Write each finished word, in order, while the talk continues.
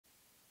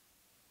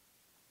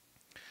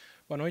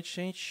Boa noite,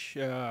 gente.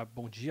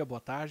 Bom dia,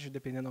 boa tarde,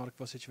 dependendo da hora que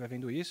você estiver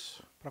vendo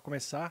isso. Para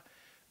começar,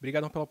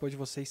 obrigadão pelo apoio de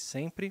vocês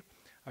sempre.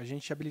 A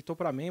gente habilitou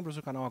para membros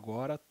o canal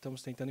agora,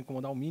 estamos tentando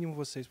incomodar o mínimo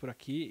vocês por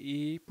aqui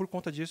e por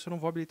conta disso eu não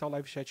vou habilitar o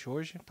live chat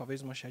hoje,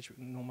 talvez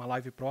numa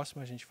live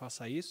próxima a gente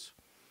faça isso.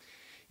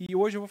 E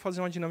hoje eu vou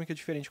fazer uma dinâmica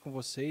diferente com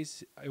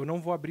vocês. Eu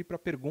não vou abrir para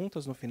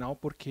perguntas no final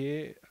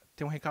porque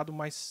tem um recado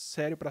mais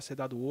sério para ser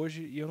dado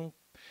hoje e eu não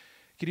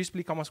queria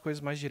explicar umas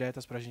coisas mais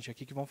diretas para a gente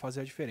aqui que vão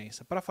fazer a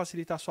diferença. Para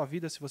facilitar a sua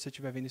vida, se você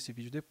estiver vendo esse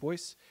vídeo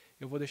depois,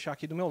 eu vou deixar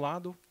aqui do meu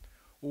lado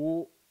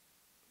o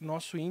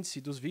nosso índice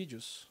dos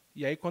vídeos.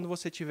 E aí quando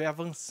você estiver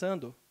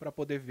avançando para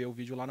poder ver o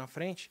vídeo lá na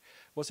frente,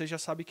 você já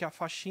sabe que a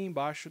faixinha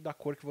embaixo da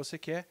cor que você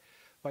quer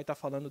vai estar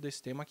falando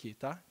desse tema aqui,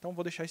 tá? Então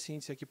vou deixar esse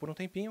índice aqui por um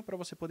tempinho para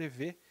você poder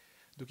ver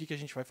do que a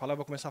gente vai falar. Eu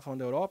vou começar falando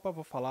da Europa,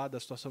 vou falar da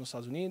situação nos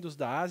Estados Unidos,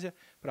 da Ásia,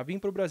 para vir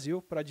para o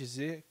Brasil, para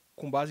dizer,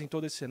 com base em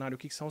todo esse cenário, o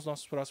que são os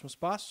nossos próximos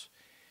passos.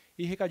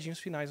 E recadinhos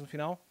finais no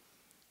final.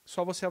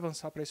 Só você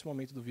avançar para esse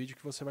momento do vídeo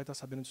que você vai estar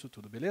sabendo disso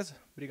tudo, beleza?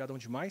 Obrigadão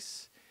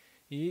demais.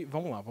 E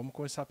vamos lá, vamos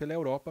começar pela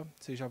Europa,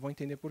 vocês já vão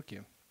entender por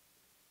quê.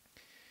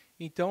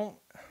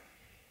 Então,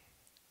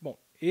 bom,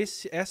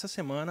 essa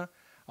semana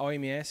a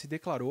OMS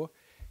declarou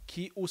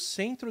que o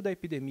centro da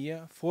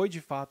epidemia foi de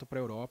fato para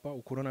a Europa.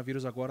 O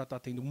coronavírus agora está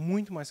tendo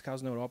muito mais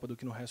casos na Europa do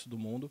que no resto do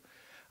mundo.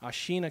 A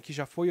China, que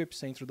já foi o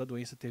epicentro da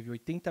doença, teve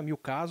 80 mil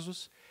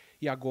casos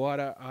e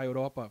agora a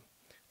Europa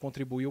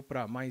contribuiu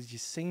para mais de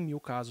 100 mil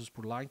casos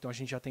por lá, então a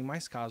gente já tem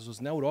mais casos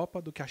na Europa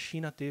do que a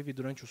China teve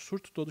durante o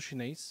surto todo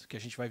chinês, que a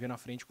gente vai ver na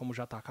frente como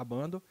já está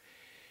acabando.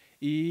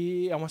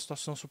 E é uma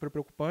situação super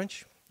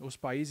preocupante, os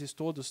países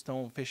todos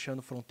estão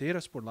fechando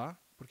fronteiras por lá,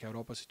 porque a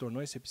Europa se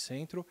tornou esse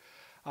epicentro.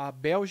 A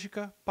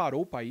Bélgica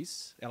parou o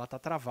país, ela está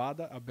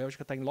travada, a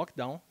Bélgica está em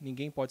lockdown,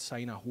 ninguém pode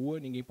sair na rua,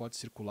 ninguém pode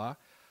circular,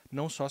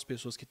 não só as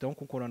pessoas que estão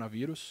com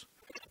coronavírus.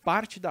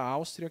 Parte da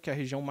Áustria, que é a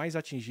região mais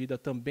atingida,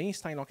 também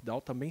está em lockdown,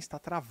 também está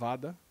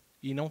travada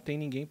e não tem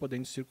ninguém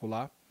podendo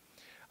circular.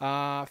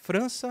 A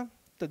França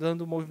está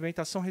dando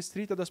movimentação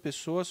restrita das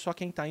pessoas, só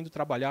quem está indo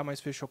trabalhar,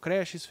 mas fechou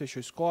creches, fechou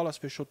escolas,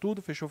 fechou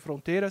tudo, fechou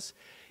fronteiras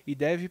e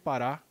deve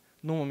parar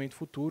no momento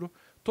futuro.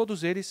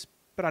 Todos eles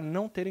para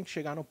não terem que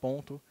chegar no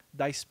ponto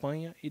da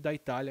Espanha e da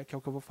Itália, que é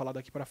o que eu vou falar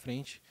daqui para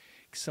frente,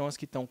 que são as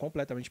que estão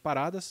completamente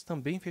paradas,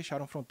 também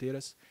fecharam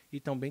fronteiras e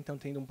também estão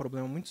tendo um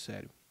problema muito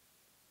sério.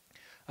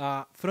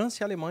 A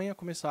França e a Alemanha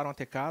começaram a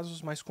ter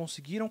casos, mas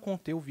conseguiram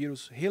conter o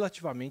vírus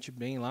relativamente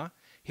bem lá,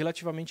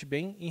 relativamente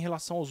bem em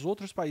relação aos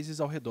outros países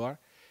ao redor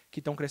que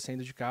estão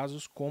crescendo de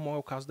casos, como é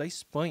o caso da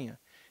Espanha,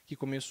 que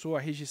começou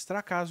a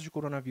registrar casos de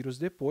coronavírus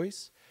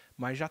depois,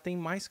 mas já tem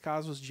mais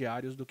casos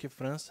diários do que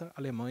França,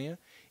 Alemanha,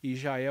 e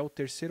já é o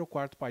terceiro ou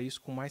quarto país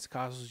com mais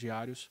casos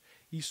diários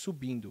e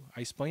subindo.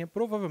 A Espanha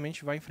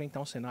provavelmente vai enfrentar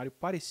um cenário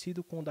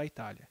parecido com o da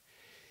Itália.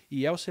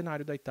 E é o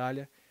cenário da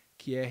Itália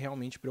que é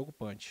realmente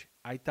preocupante.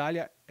 A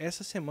Itália,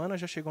 essa semana,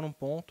 já chegou num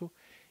ponto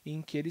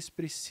em que eles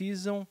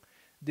precisam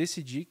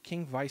decidir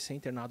quem vai ser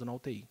internado na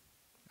UTI.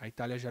 A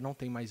Itália já não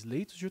tem mais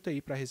leitos de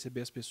UTI para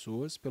receber as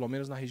pessoas, pelo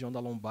menos na região da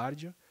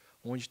Lombardia,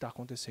 onde está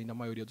acontecendo a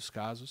maioria dos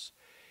casos.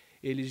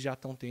 Eles já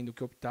estão tendo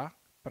que optar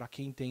para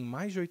quem tem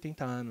mais de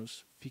 80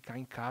 anos ficar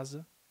em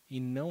casa e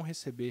não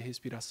receber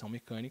respiração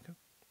mecânica,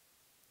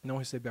 não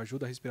receber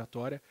ajuda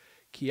respiratória,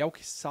 que é o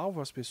que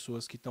salva as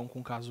pessoas que estão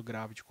com caso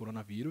grave de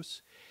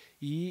coronavírus.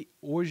 E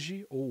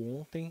hoje ou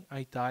ontem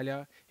a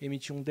Itália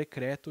emitiu um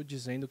decreto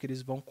dizendo que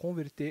eles vão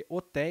converter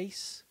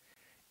hotéis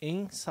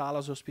em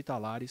salas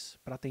hospitalares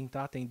para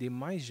tentar atender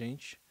mais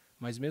gente,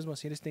 mas mesmo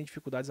assim eles têm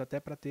dificuldades até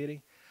para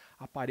terem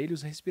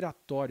aparelhos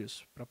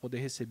respiratórios para poder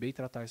receber e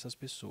tratar essas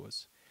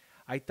pessoas.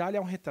 A Itália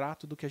é um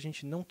retrato do que a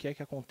gente não quer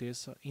que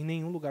aconteça em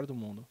nenhum lugar do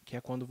mundo, que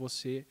é quando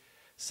você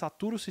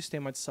satura o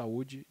sistema de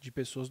saúde de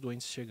pessoas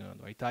doentes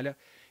chegando. A Itália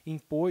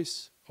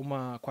impôs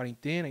uma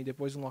quarentena e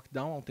depois um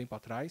lockdown há um tempo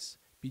atrás,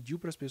 pediu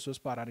para as pessoas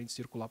pararem de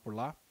circular por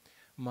lá,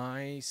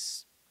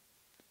 mas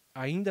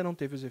ainda não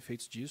teve os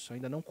efeitos disso,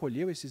 ainda não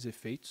colheu esses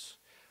efeitos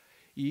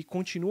e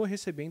continua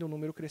recebendo um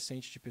número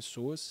crescente de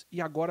pessoas.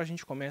 E agora a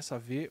gente começa a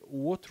ver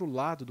o outro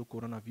lado do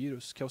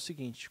coronavírus, que é o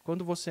seguinte: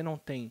 quando você não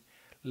tem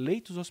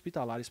leitos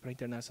hospitalares para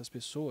internar essas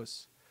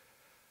pessoas,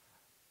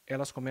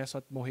 elas começam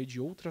a morrer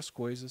de outras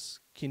coisas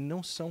que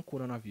não são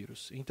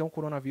coronavírus. Então o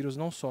coronavírus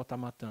não só está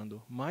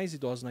matando mais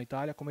idosos na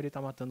Itália, como ele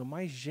está matando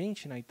mais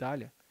gente na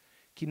Itália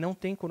que não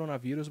tem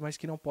coronavírus, mas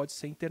que não pode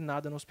ser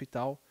internada no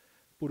hospital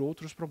por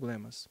outros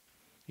problemas.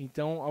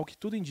 Então, ao que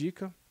tudo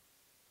indica,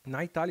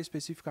 na Itália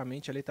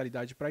especificamente, a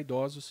letalidade para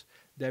idosos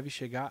deve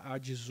chegar a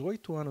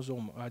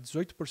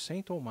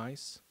 18% ou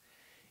mais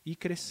e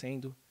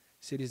crescendo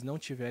se eles não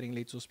tiverem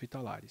leitos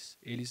hospitalares.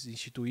 Eles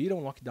instituíram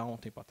um lockdown há um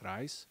tempo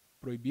atrás,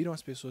 proibiram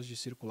as pessoas de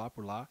circular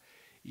por lá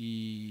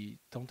e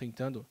estão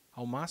tentando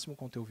ao máximo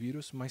conter o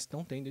vírus, mas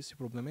estão tendo esse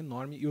problema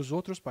enorme e os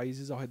outros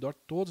países ao redor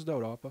todos da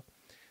Europa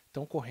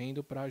estão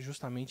correndo para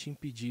justamente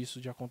impedir isso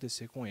de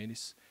acontecer com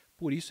eles.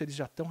 Por isso eles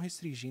já estão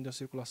restringindo a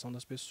circulação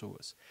das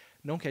pessoas.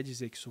 Não quer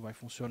dizer que isso vai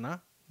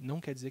funcionar, não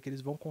quer dizer que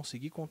eles vão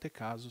conseguir conter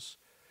casos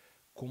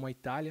como a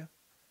Itália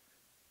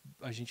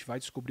a gente vai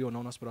descobrir ou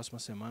não nas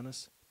próximas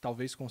semanas.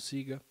 Talvez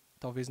consiga,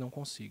 talvez não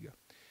consiga.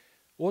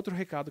 Outro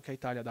recado que a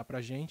Itália dá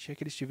pra gente é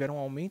que eles tiveram um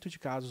aumento de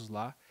casos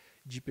lá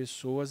de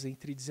pessoas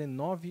entre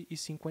 19 e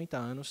 50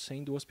 anos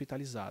sendo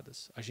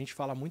hospitalizadas. A gente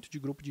fala muito de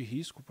grupo de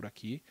risco por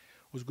aqui.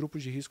 Os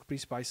grupos de risco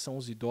principais são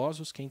os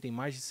idosos, quem tem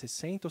mais de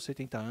 60 ou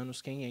 70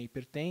 anos, quem é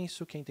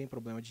hipertenso, quem tem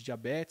problema de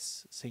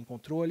diabetes sem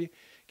controle,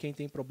 quem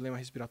tem problema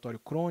respiratório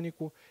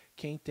crônico,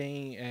 quem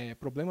tem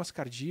problemas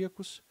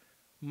cardíacos.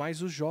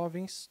 Mas os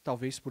jovens,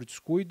 talvez por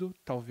descuido,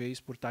 talvez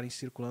por estarem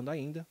circulando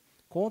ainda,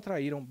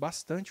 contraíram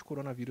bastante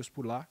coronavírus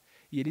por lá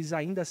e eles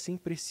ainda assim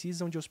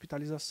precisam de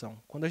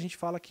hospitalização. Quando a gente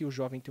fala que o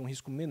jovem tem um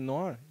risco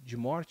menor de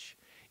morte,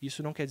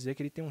 isso não quer dizer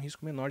que ele tem um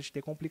risco menor de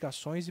ter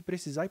complicações e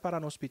precisar ir parar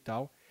no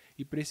hospital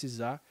e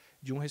precisar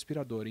de um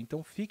respirador.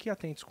 Então fiquem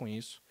atentos com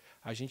isso.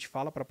 A gente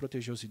fala para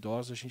proteger os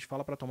idosos, a gente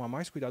fala para tomar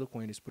mais cuidado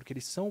com eles, porque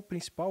eles são o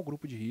principal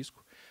grupo de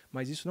risco,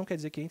 mas isso não quer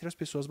dizer que entre as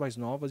pessoas mais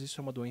novas isso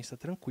é uma doença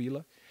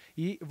tranquila.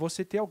 E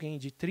você ter alguém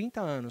de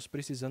 30 anos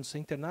precisando ser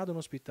internado no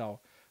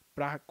hospital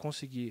para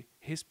conseguir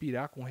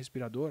respirar com o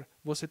respirador,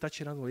 você está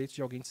tirando o leite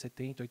de alguém de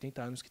 70,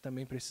 80 anos que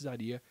também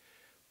precisaria,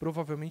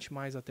 provavelmente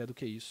mais até do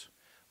que isso.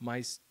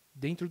 Mas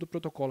dentro do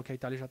protocolo que a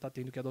Itália já está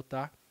tendo que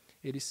adotar,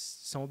 eles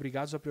são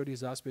obrigados a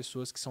priorizar as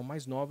pessoas que são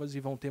mais novas e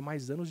vão ter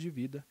mais anos de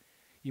vida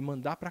e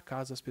mandar para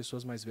casa as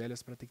pessoas mais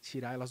velhas para ter que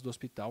tirar elas do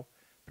hospital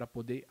para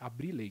poder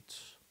abrir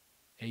leitos.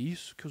 É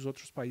isso que os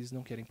outros países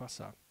não querem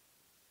passar.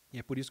 E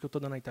é por isso que eu estou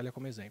dando a Itália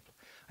como exemplo.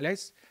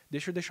 Aliás,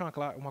 deixa eu deixar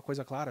uma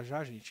coisa clara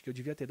já, gente, que eu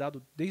devia ter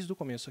dado desde o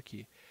começo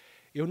aqui.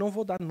 Eu não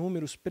vou dar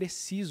números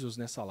precisos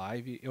nessa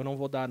live, eu não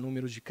vou dar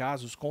números de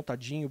casos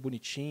contadinho,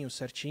 bonitinho,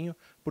 certinho,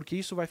 porque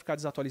isso vai ficar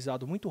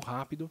desatualizado muito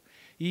rápido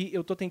e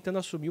eu estou tentando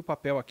assumir o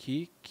papel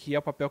aqui, que é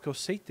o papel que eu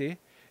sei ter,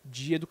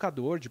 de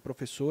educador, de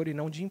professor e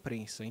não de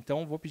imprensa.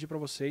 Então, vou pedir para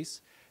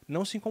vocês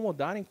não se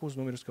incomodarem com os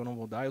números que eu não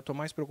vou dar. Eu estou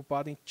mais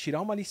preocupado em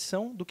tirar uma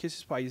lição do que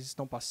esses países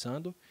estão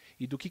passando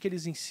e do que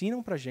eles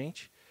ensinam para a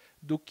gente,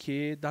 do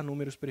que dar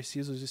números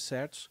precisos e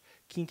certos,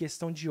 que em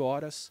questão de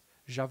horas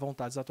já vão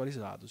estar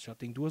desatualizados. Já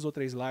tem 2 ou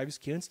 3 lives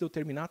que antes de eu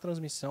terminar a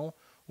transmissão,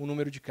 o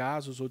número de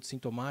casos ou de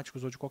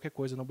sintomáticos ou de qualquer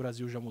coisa no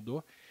Brasil já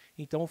mudou.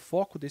 Então, o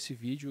foco desse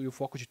vídeo e o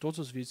foco de todos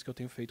os vídeos que eu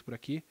tenho feito por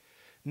aqui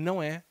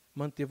não é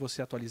manter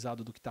você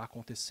atualizado do que está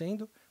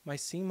acontecendo, mas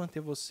sim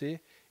manter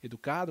você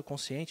educado,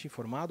 consciente,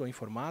 informado ou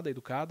informada,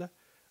 educada,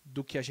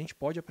 do que a gente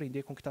pode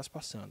aprender com o que está se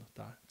passando.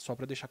 Tá? Só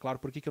para deixar claro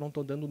por que eu não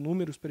estou dando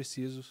números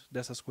precisos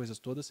dessas coisas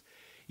todas,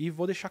 e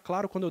vou deixar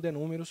claro quando eu der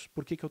números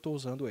por que eu estou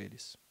usando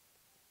eles.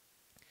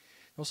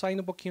 Então,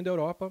 saindo um pouquinho da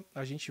Europa,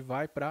 a gente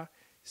vai para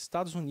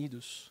Estados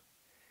Unidos,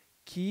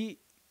 que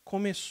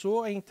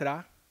começou a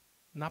entrar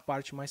na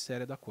parte mais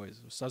séria da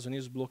coisa. Os Estados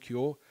Unidos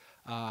bloqueou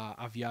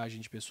a viagem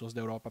de pessoas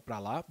da Europa para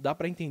lá. Dá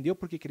para entender o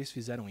porquê que eles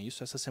fizeram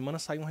isso. Essa semana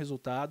saiu um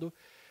resultado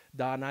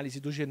da análise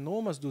dos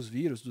genomas dos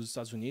vírus dos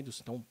Estados Unidos.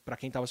 Então, para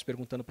quem estava se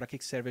perguntando para que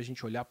serve a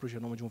gente olhar para o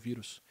genoma de um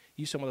vírus,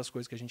 isso é uma das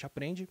coisas que a gente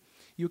aprende.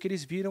 E o que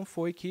eles viram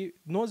foi que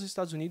nos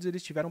Estados Unidos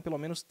eles tiveram pelo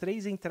menos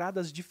 3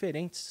 entradas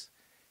diferentes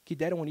que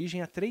deram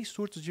origem a 3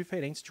 surtos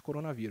diferentes de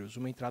coronavírus.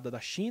 Uma entrada da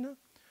China,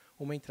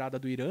 uma entrada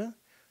do Irã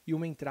e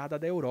uma entrada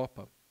da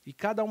Europa. E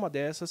cada uma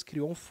dessas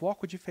criou um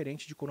foco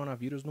diferente de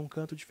coronavírus num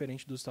canto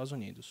diferente dos Estados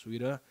Unidos. O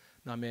Irã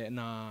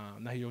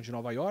na região de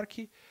Nova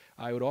York,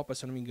 a Europa,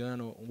 se eu não me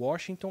engano,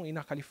 Washington, e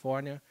na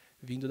Califórnia,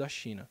 vindo da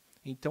China.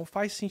 Então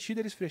faz sentido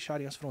eles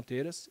fecharem as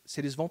fronteiras. Se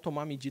eles vão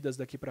tomar medidas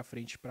daqui para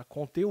frente para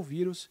conter o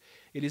vírus,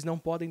 eles não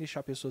podem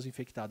deixar pessoas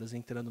infectadas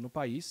entrando no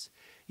país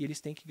e eles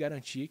têm que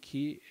garantir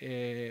que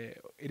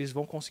eles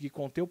vão conseguir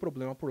conter o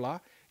problema por lá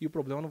e o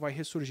problema não vai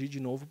ressurgir de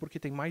novo porque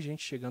tem mais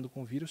gente chegando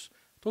com o vírus.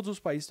 Todos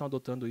os países estão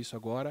adotando isso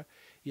agora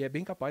e é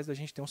bem capaz da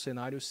gente ter um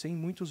cenário sem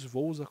muitos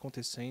voos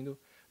acontecendo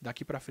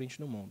daqui para frente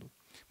no mundo.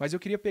 Mas eu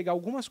queria pegar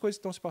algumas coisas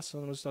que estão se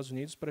passando nos Estados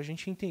Unidos para a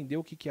gente entender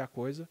o que é a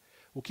coisa,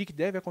 o que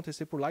deve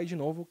acontecer por lá e, de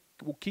novo,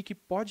 o que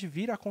pode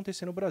vir a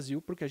acontecer no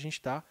Brasil, porque a gente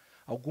está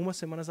algumas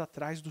semanas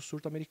atrás do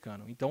surto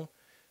americano. Então,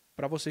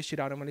 para vocês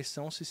tirarem uma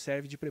lição, se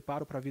serve de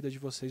preparo para a vida de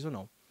vocês ou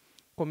não.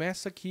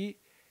 Começa que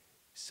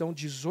são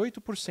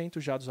 18%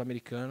 já dos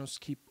americanos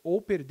que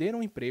ou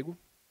perderam o emprego,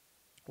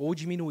 ou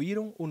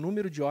diminuíram o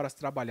número de horas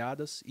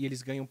trabalhadas, e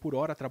eles ganham por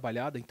hora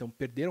trabalhada, então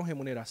perderam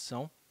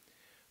remuneração,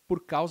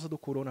 por causa do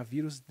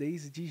coronavírus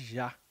desde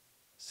já,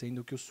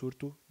 sendo que o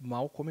surto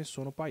mal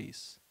começou no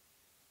país.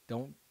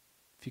 Então,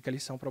 fica a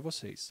lição para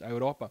vocês. A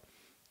Europa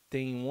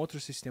tem um outro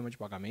sistema de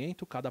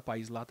pagamento, cada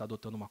país lá está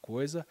adotando uma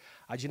coisa.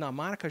 A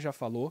Dinamarca já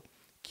falou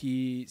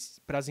que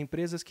para as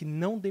empresas que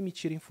não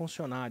demitirem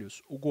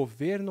funcionários, o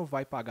governo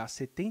vai pagar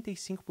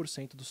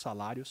 75% dos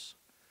salários.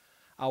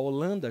 A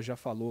Holanda já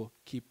falou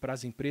que para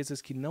as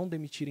empresas que não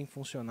demitirem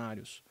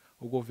funcionários,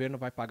 o governo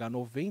vai pagar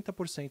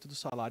 90% do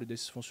salário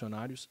desses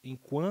funcionários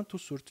enquanto o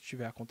surto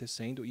estiver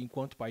acontecendo e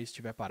enquanto o país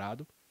estiver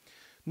parado.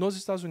 Nos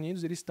Estados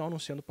Unidos, eles estão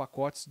anunciando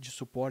pacotes de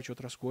suporte e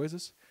outras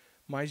coisas,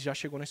 mas já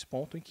chegou nesse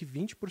ponto em que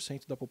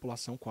 20% da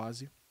população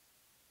quase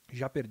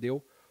já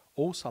perdeu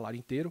ou o salário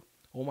inteiro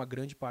ou uma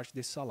grande parte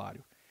desse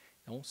salário.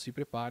 Então, se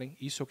preparem.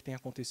 Isso é o que tem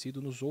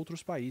acontecido nos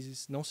outros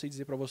países. Não sei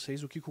dizer para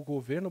vocês o que o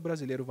governo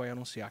brasileiro vai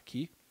anunciar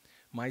aqui,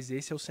 mas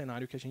esse é o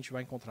cenário que a gente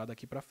vai encontrar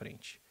daqui para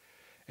frente.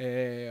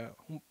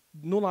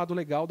 No lado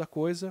legal da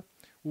coisa,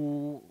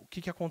 o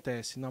que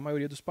acontece? Na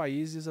maioria dos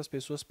países, as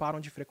pessoas param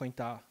de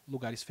frequentar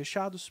lugares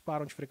fechados,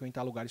 param de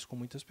frequentar lugares com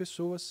muitas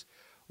pessoas.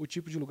 O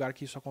tipo de lugar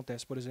que isso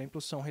acontece, por exemplo,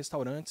 são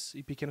restaurantes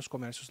e pequenos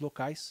comércios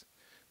locais.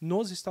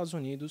 Nos Estados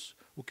Unidos,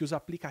 o que os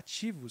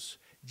aplicativos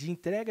de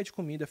entrega de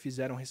comida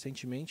fizeram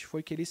recentemente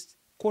foi que eles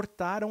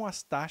cortaram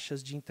as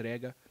taxas de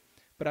entrega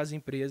para as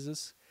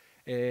empresas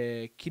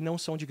que não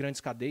são de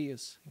grandes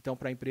cadeias. Então,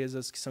 para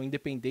empresas que são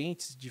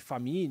independentes, de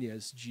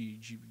famílias,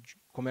 de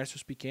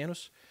comércios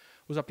pequenos,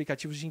 os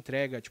aplicativos de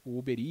entrega, tipo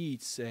Uber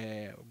Eats,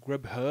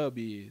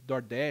 Grubhub,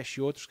 DoorDash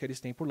e outros que eles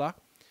têm por lá,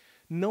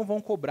 não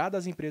vão cobrar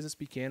das empresas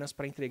pequenas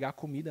para entregar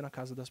comida na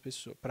casa das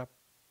pessoas.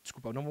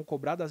 Não vão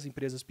cobrar das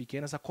empresas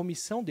pequenas a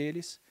comissão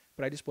deles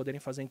para eles poderem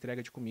fazer a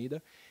entrega de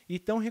comida. E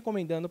estão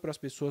recomendando para as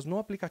pessoas no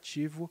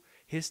aplicativo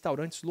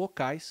restaurantes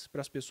locais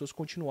para as pessoas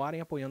continuarem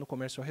apoiando o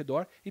comércio ao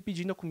redor e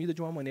pedindo a comida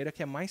de uma maneira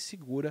que é mais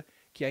segura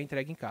que a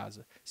entrega em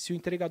casa. Se o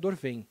entregador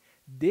vem,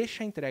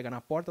 deixa a entrega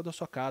na porta da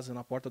sua casa,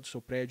 na porta do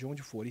seu prédio,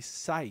 onde for, e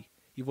sai,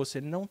 e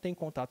você não tem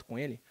contato com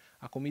ele,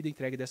 a comida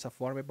entregue dessa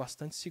forma é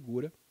bastante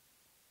segura.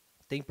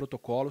 Tem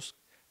protocolos.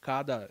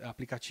 Cada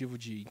aplicativo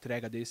de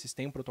entrega desses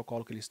tem um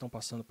protocolo que eles estão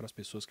passando para as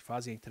pessoas que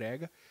fazem a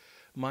entrega,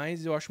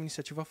 mas eu acho uma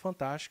iniciativa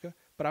fantástica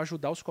para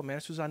ajudar os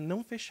comércios a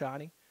não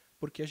fecharem,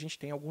 porque a gente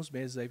tem alguns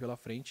meses aí pela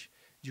frente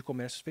de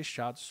comércios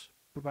fechados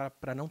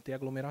para não ter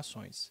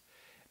aglomerações.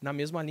 Na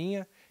mesma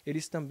linha,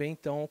 eles também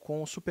estão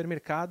com os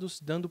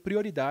supermercados dando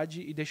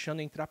prioridade e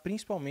deixando entrar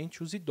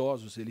principalmente os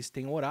idosos. Eles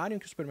têm horário em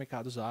que os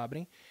supermercados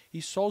abrem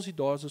e só os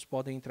idosos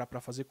podem entrar para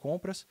fazer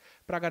compras,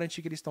 para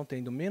garantir que eles estão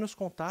tendo menos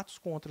contatos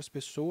com outras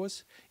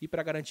pessoas e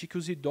para garantir que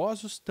os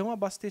idosos estão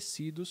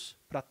abastecidos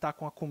para estar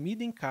com a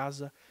comida em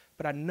casa,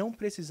 para não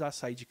precisar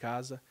sair de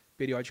casa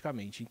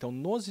periodicamente. Então,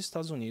 nos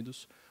Estados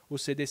Unidos, o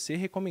CDC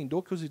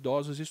recomendou que os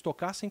idosos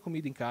estocassem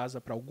comida em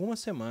casa para algumas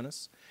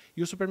semanas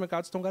e os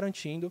supermercados estão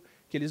garantindo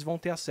que eles vão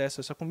ter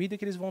acesso a essa comida e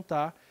que eles vão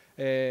estar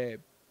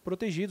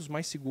protegidos,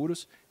 mais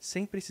seguros,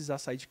 sem precisar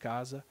sair de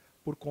casa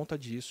por conta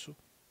disso,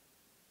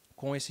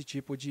 com esse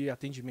tipo de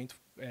atendimento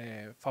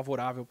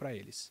favorável para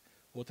eles.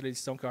 Outra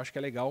lição que eu acho que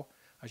é legal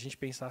a gente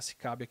pensar se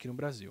cabe aqui no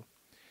Brasil.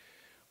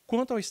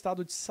 Quanto ao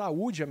estado de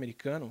saúde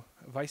americano,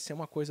 vai ser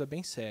uma coisa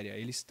bem séria.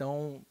 Eles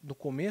estão no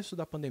começo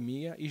da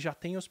pandemia e já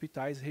tem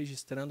hospitais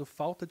registrando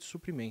falta de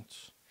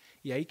suprimentos.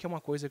 E aí que é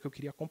uma coisa que eu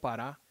queria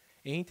comparar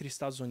entre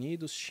Estados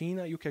Unidos,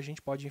 China e o que a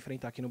gente pode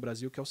enfrentar aqui no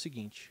Brasil, que é o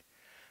seguinte.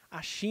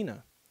 A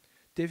China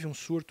teve um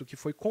surto que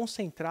foi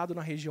concentrado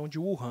na região de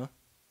Wuhan,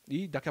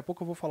 e daqui a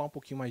pouco eu vou falar um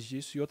pouquinho mais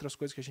disso e outras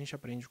coisas que a gente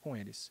aprende com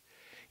eles.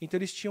 Então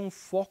eles tinham um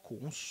foco,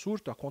 um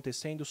surto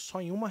acontecendo só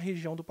em uma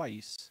região do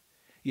país.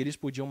 E eles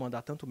podiam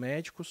mandar tanto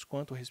médicos,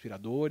 quanto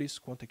respiradores,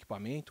 quanto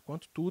equipamento,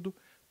 quanto tudo,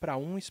 para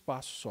um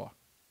espaço só.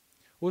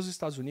 Os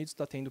Estados Unidos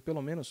estão tendo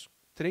pelo menos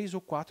 3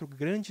 ou 4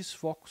 grandes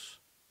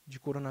focos de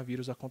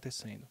coronavírus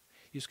acontecendo.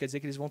 Isso quer dizer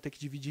que eles vão ter que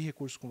dividir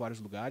recursos com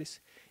vários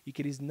lugares e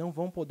que eles não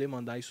vão poder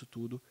mandar isso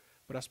tudo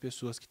para as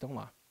pessoas que estão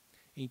lá.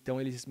 Então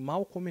eles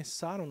mal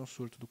começaram no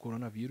surto do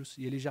coronavírus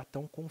e eles já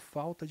estão com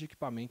falta de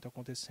equipamento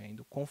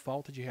acontecendo, com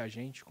falta de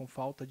reagente, com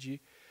falta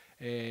de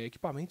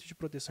equipamento de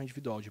proteção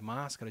individual, de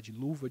máscara, de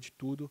luva, de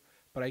tudo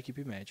para a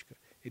equipe médica.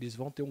 Eles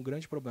vão ter um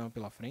grande problema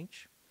pela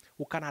frente.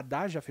 O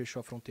Canadá já fechou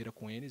a fronteira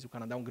com eles. O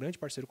Canadá é um grande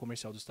parceiro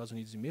comercial dos Estados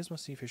Unidos e mesmo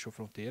assim fechou a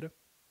fronteira.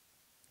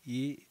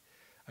 E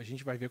a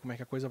gente vai ver como é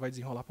que a coisa vai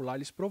desenrolar por lá.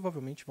 Eles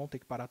provavelmente vão ter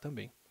que parar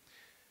também.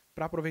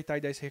 Para aproveitar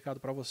e dar esse recado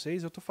para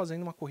vocês, eu estou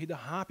fazendo uma corrida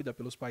rápida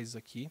pelos países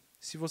aqui.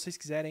 Se vocês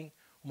quiserem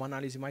uma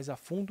análise mais a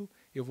fundo,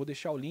 eu vou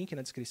deixar o link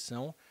na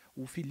descrição.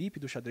 O Felipe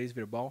do Xadrez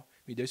Verbal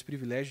me deu esse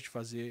privilégio de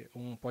fazer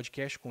um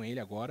podcast com ele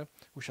agora.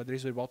 O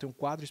Xadrez Verbal tem um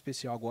quadro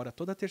especial agora,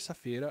 toda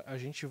terça-feira a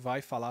gente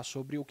vai falar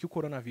sobre o que o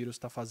coronavírus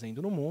está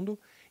fazendo no mundo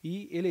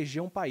e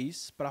eleger um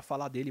país para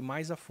falar dele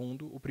mais a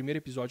fundo. O primeiro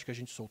episódio que a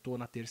gente soltou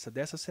na terça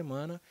dessa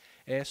semana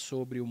é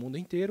sobre o mundo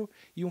inteiro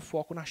e um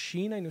foco na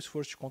China e no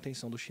esforço de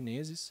contenção dos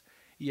chineses.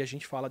 E a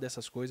gente fala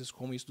dessas coisas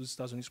como isso dos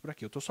Estados Unidos por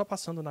aqui. Eu estou só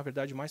passando, na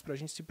verdade, mais para a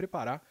gente se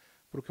preparar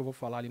para o que eu vou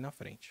falar ali na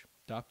frente.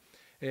 Tá?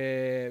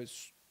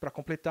 Para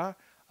completar,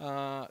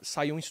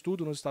 saiu um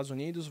estudo nos Estados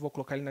Unidos, vou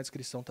colocar ele na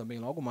descrição também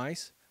logo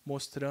mais,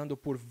 mostrando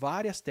por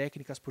várias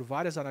técnicas, por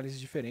várias análises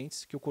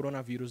diferentes, que o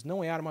coronavírus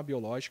não é arma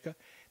biológica,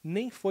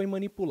 nem foi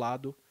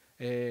manipulado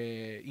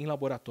em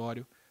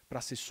laboratório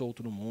para ser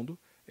solto no mundo.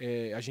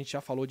 A gente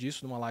já falou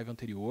disso numa live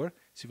anterior.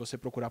 Se você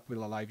procurar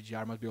pela live de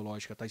armas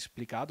biológicas, está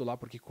explicado lá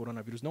porque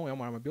coronavírus não é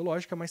uma arma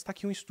biológica, mas está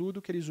aqui um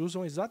estudo que eles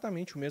usam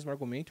exatamente o mesmo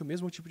argumento, o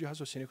mesmo tipo de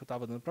raciocínio que eu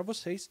estava dando para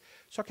vocês,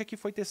 só que aqui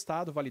foi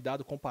testado,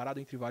 validado, comparado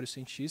entre vários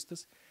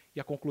cientistas e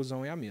a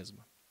conclusão é a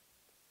mesma.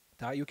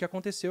 Tá? E o que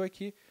aconteceu é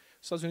que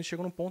os Estados Unidos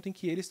chegam num ponto em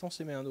que eles estão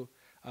semeando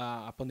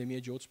a pandemia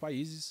de outros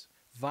países,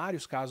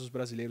 Vários casos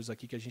brasileiros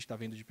aqui que a gente está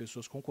vendo de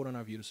pessoas com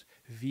coronavírus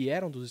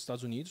vieram dos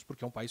Estados Unidos,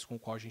 porque é um país com o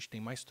qual a gente tem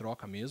mais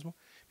troca mesmo.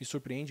 Me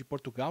surpreende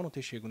Portugal não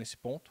ter chegado nesse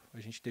ponto. A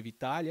gente teve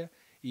Itália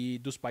e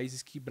dos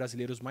países que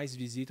brasileiros mais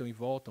visitam e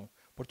voltam,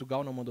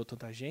 Portugal não mandou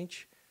tanta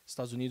gente,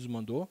 Estados Unidos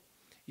mandou.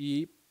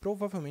 E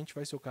provavelmente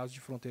vai ser o caso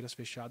de fronteiras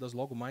fechadas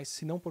logo mais,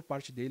 se não por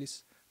parte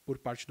deles, por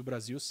parte do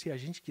Brasil, se a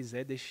gente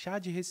quiser deixar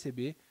de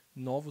receber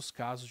novos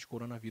casos de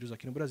coronavírus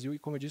aqui no Brasil. E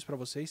como eu disse para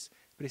vocês,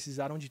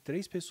 precisaram de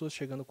 3 pessoas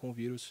chegando com o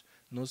vírus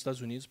nos Estados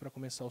Unidos para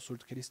começar o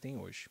surto que eles têm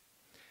hoje.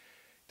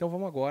 Então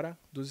vamos agora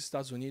dos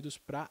Estados Unidos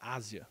para a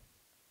Ásia,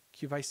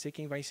 que vai ser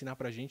quem vai ensinar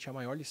para a gente a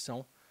maior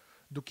lição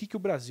do que o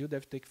Brasil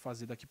deve ter que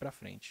fazer daqui para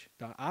frente.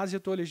 Tá? A Ásia eu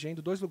estou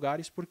elegendo 2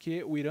 lugares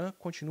porque o Irã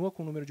continua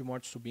com o número de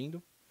mortes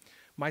subindo,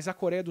 mas a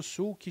Coreia do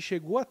Sul, que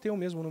chegou a ter o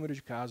mesmo número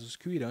de casos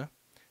que o Irã,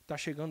 está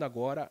chegando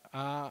agora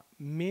a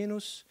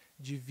menos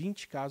de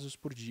 20 casos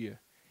por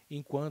dia,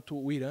 enquanto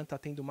o Irã está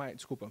tendo mais...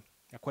 Desculpa,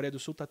 a Coreia do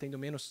Sul está tendo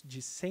menos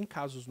de 100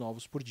 casos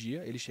novos por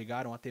dia, eles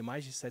chegaram a ter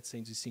mais de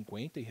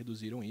 750 e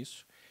reduziram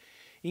isso,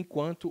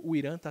 enquanto o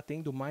Irã está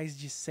tendo mais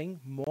de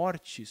 100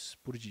 mortes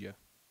por dia.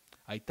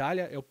 A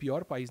Itália é o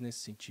pior país nesse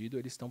sentido,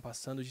 eles estão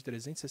passando de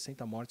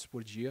 360 mortes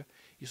por dia,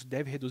 isso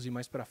deve reduzir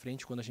mais para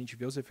frente quando a gente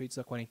vê os efeitos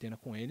da quarentena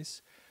com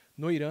eles.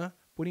 No Irã,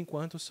 por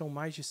enquanto, são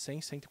mais de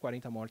 100,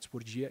 140 mortes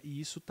por dia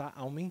e isso está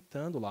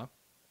aumentando lá.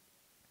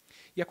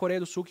 E a Coreia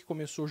do Sul, que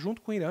começou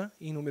junto com o Irã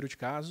em número de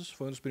casos,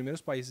 foi um dos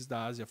primeiros países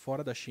da Ásia,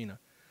 fora da China,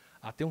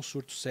 a ter um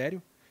surto sério.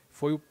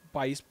 Foi o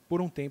país, por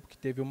um tempo, que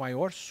teve o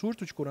maior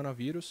surto de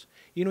coronavírus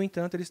e, no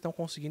entanto, eles estão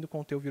conseguindo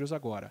conter o vírus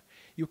agora.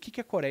 E o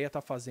que a Coreia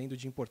está fazendo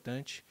de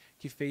importante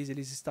que fez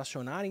eles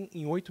estacionarem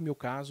em 8 mil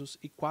casos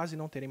e quase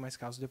não terem mais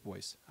casos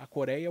depois? A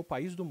Coreia é o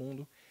país do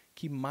mundo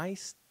que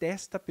mais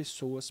testa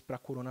pessoas para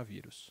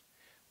coronavírus.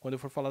 Quando eu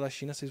for falar da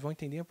China, vocês vão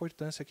entender a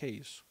importância que é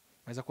isso.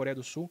 Mas a Coreia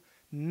do Sul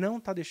não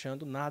está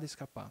deixando nada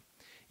escapar.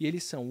 E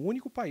eles são o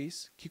único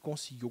país que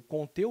conseguiu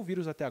conter o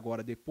vírus até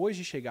agora, depois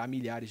de chegar a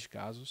milhares de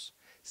casos,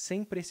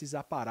 sem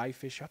precisar parar e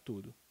fechar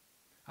tudo.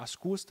 Às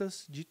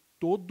custas de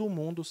todo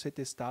mundo ser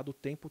testado o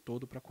tempo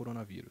todo para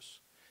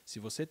coronavírus. Se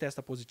você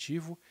testa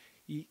positivo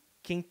e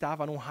quem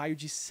estava num raio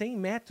de 100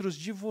 metros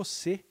de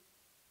você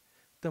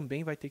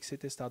também vai ter que ser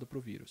testado para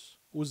o vírus,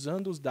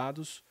 usando os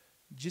dados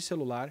de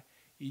celular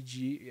e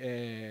de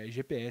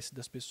GPS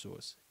das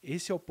pessoas.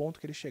 Esse é o ponto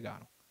que eles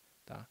chegaram.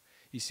 Tá?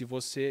 E se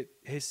você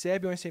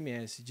recebe um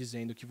SMS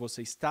dizendo que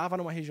você estava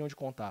numa região de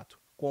contato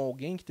com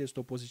alguém que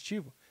testou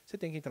positivo, você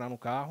tem que entrar no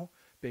carro,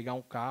 pegar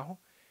um carro,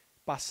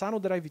 passar no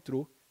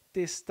drive-thru,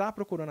 testar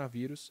para o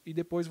coronavírus e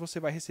depois você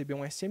vai receber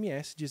um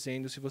SMS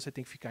dizendo se você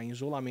tem que ficar em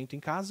isolamento em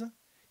casa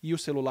e o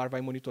celular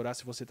vai monitorar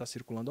se você está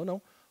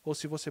circulando ou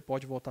se você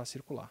pode voltar a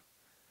circular.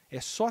 É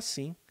só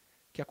assim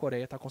que a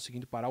Coreia está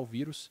conseguindo parar o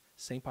vírus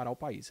sem parar o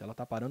país. Ela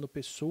está parando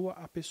pessoa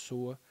a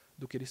pessoa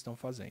do que eles estão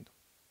fazendo.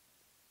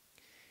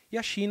 E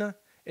a China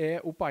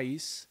é o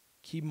país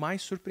que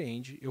mais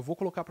surpreende. Eu vou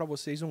colocar para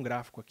vocês um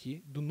gráfico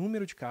aqui do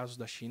número de casos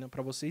da China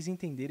para vocês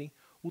entenderem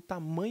o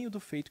tamanho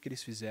do feito que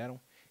eles fizeram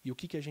e o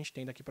que a gente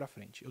tem daqui para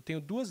frente. Eu tenho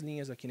 2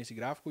 linhas aqui nesse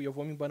gráfico e eu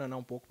vou me embananar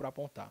um pouco para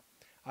apontar.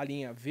 A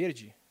linha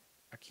verde,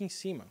 aqui em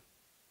cima,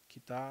 que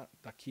está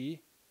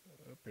daqui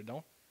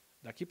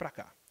para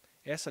cá.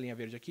 Essa linha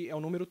verde aqui é o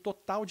número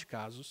total de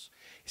casos.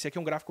 Esse aqui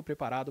é um gráfico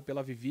preparado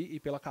pela Vivi e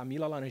pela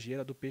Camila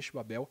Laranjeira, do Peixe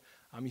Babel,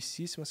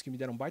 amicíssimas que me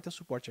deram baita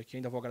suporte aqui,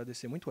 ainda vou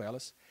agradecer muito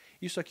elas.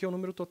 Isso aqui é o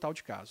número total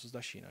de casos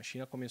da China. A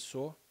China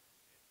começou,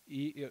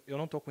 e eu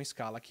não estou com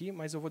escala aqui,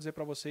 mas eu vou dizer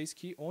para vocês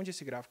que onde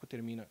esse gráfico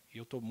termina, e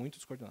eu estou muito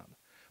descoordenado,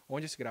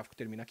 onde esse gráfico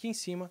termina aqui em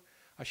cima,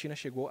 a China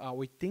chegou a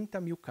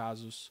 80 mil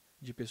casos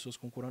de pessoas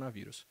com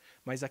coronavírus.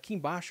 Mas aqui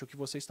embaixo, o que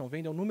vocês estão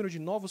vendo é o número de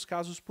novos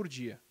casos por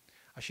dia.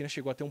 A China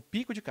chegou a ter um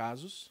pico de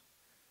casos,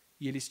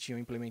 e eles tinham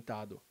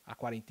implementado a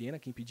quarentena,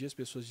 que impedia as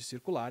pessoas de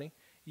circularem,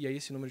 e aí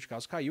esse número de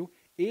casos caiu.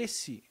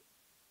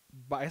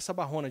 Essa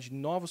barrona de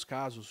novos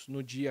casos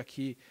no dia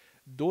aqui,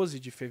 12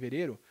 de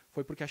fevereiro,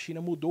 foi porque a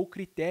China mudou o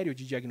critério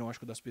de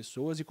diagnóstico das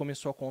pessoas e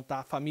começou a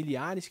contar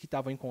familiares que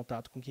estavam em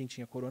contato com quem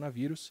tinha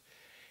coronavírus,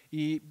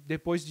 e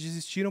depois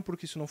desistiram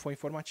porque isso não foi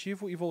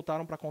informativo e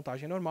voltaram para a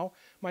contagem normal,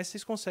 mas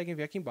vocês conseguem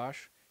ver aqui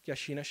embaixo que a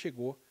China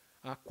chegou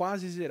a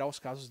quase zerar os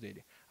casos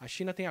dele. A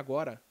China tem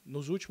agora,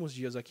 nos últimos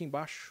dias aqui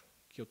embaixo,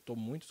 que eu estou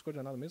muito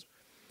descoordenado mesmo,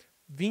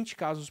 20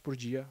 casos por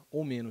dia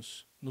ou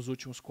menos nos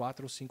últimos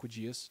 4 ou 5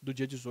 dias do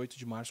dia 18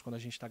 de março, quando a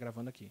gente está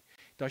gravando aqui.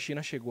 Então a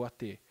China chegou a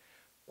ter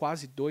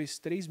quase 2,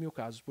 3 mil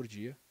casos por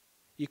dia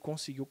e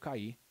conseguiu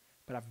cair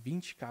para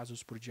 20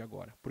 casos por dia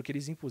agora, porque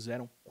eles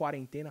impuseram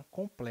quarentena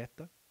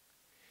completa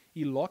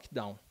e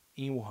lockdown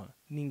em Wuhan.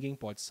 Ninguém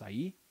pode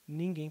sair,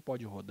 ninguém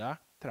pode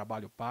rodar,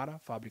 trabalho para,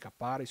 fábrica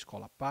para,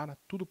 escola para,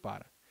 tudo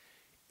para.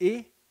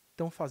 E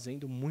estão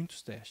fazendo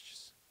muitos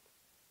testes.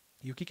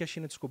 E o que a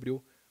China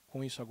descobriu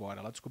com isso agora?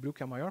 Ela descobriu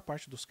que a maior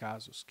parte dos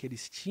casos que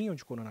eles tinham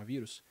de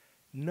coronavírus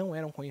não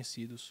eram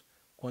conhecidos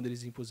quando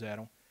eles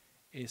impuseram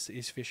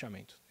esse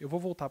fechamento. Eu vou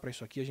voltar para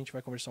isso aqui, a gente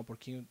vai conversar um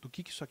pouquinho do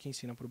que isso aqui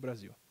ensina para o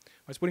Brasil.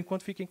 Mas por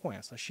enquanto fiquem com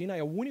essa. A China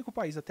é o único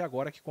país até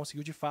agora que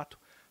conseguiu de fato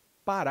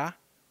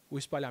parar o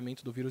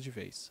espalhamento do vírus de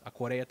vez. A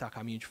Coreia está a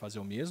caminho de fazer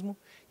o mesmo,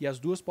 e as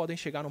duas podem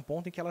chegar num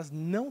ponto em que elas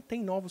não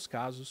têm novos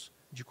casos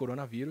de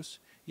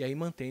coronavírus, e aí,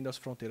 mantendo as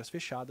fronteiras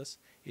fechadas,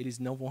 eles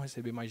não vão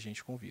receber mais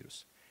gente com o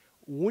vírus.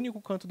 O único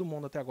canto do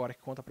mundo até agora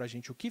que conta pra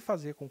gente o que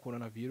fazer com o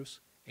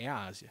coronavírus é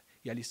a Ásia.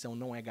 E a lição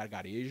não é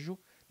gargarejo,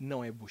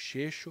 não é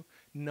bochecho,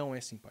 não é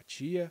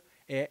simpatia,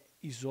 é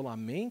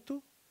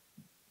isolamento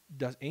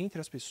entre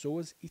as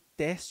pessoas e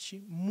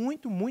teste,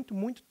 muito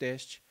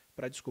teste,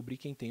 para descobrir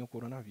quem tem o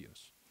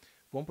coronavírus.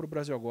 Vamos para o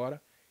Brasil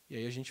agora, e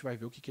aí a gente vai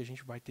ver o que a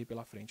gente vai ter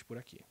pela frente por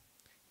aqui.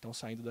 Então,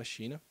 saindo da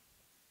China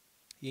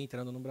e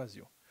entrando no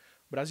Brasil.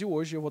 Brasil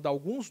hoje, eu vou dar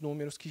alguns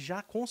números que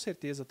já com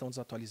certeza estão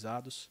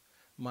desatualizados,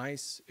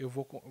 mas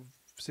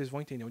vocês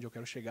vão entender onde eu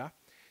quero chegar.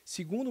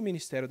 Segundo o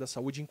Ministério da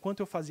Saúde, enquanto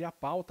eu fazia a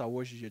pauta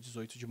hoje, dia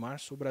 18 de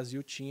março, o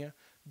Brasil tinha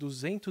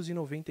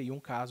 291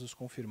 casos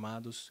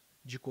confirmados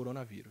de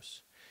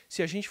coronavírus.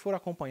 Se a gente for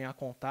acompanhar a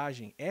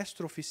contagem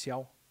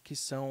extraoficial, que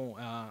são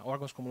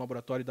órgãos como o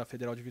Laboratório da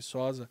Federal de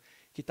Viçosa,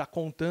 que está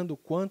contando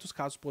quantos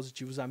casos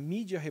positivos a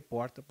mídia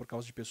reporta por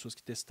causa de pessoas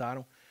que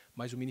testaram,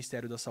 mas o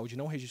Ministério da Saúde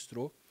não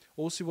registrou.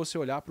 Ou se você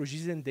olhar para o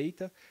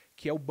GISENData,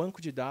 que é o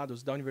banco de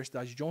dados da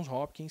Universidade Johns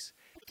Hopkins,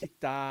 que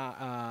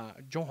está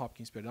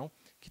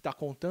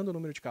contando o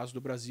número de casos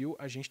do Brasil,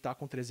 a gente está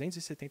com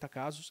 370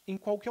 casos. Em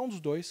qualquer um dos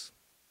dois,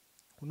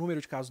 o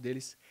número de casos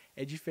deles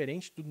é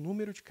diferente do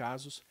número de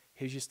casos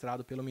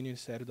registrado pelo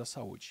Ministério da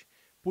Saúde.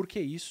 Por que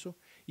isso?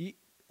 E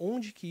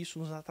onde que isso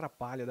nos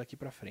atrapalha daqui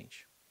para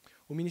frente?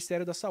 O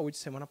Ministério da Saúde,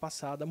 semana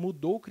passada,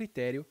 mudou o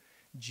critério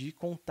de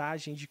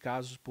contagem de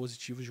casos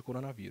positivos de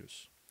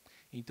coronavírus.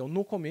 Então,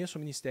 no começo, o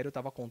Ministério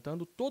estava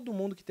contando todo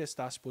mundo que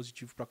testasse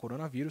positivo para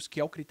coronavírus, que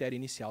é o critério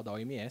inicial da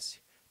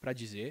OMS, para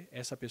dizer,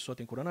 essa pessoa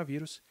tem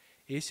coronavírus,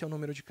 esse é o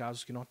número de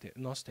casos que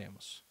nós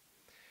temos.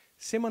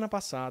 Semana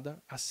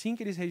passada, assim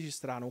que eles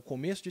registraram o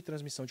começo de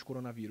transmissão de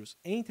coronavírus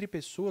entre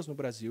pessoas no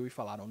Brasil e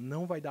falaram,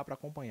 não vai dar para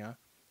acompanhar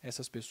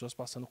essas pessoas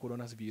passando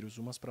coronavírus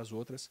umas para as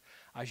outras,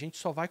 a gente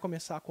só vai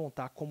começar a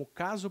contar como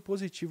caso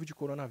positivo de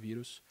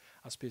coronavírus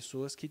as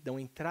pessoas que dão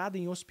entrada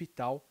em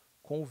hospital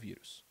com o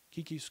vírus.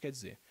 O que isso quer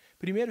dizer?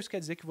 Primeiro, isso quer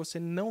dizer que você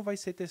não vai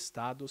ser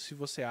testado se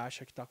você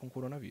acha que está com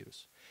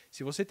coronavírus.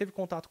 Se você teve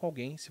contato com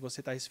alguém, se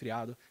você está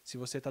resfriado, se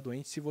você está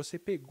doente, se você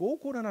pegou o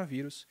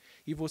coronavírus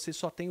e você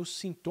só tem os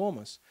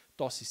sintomas,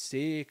 tosse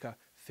seca,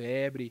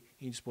 febre,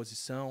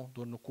 indisposição,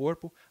 dor no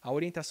corpo, a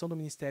orientação do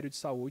Ministério de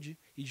Saúde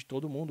e de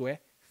todo mundo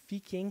é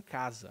fique em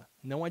casa.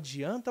 Não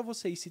adianta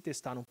você ir se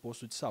testar num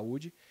posto de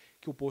saúde,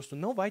 que o posto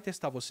não vai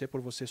testar você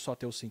por você só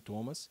ter os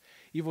sintomas,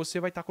 e você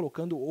vai estar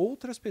colocando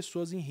outras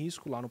pessoas em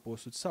risco lá no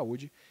posto de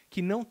saúde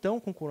que não estão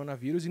com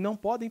coronavírus e não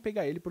podem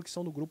pegar ele porque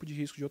são do grupo de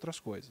risco de outras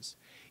coisas.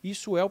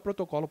 Isso é o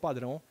protocolo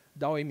padrão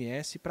da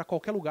OMS para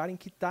qualquer lugar em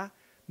que está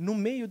no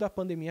meio da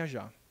pandemia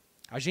já.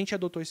 A gente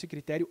adotou esse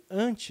critério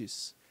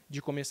antes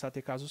de começar a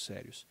ter casos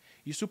sérios.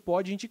 Isso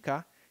pode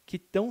indicar que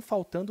estão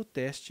faltando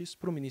testes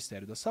para o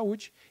Ministério da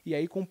Saúde, e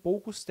aí com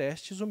poucos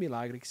testes o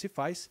milagre que se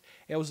faz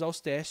é usar os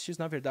testes,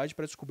 na verdade,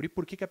 para descobrir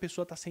por que a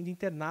pessoa está sendo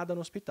internada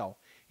no hospital.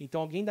 Então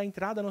alguém dá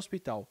entrada no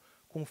hospital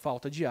com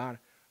falta de ar,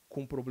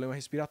 com problema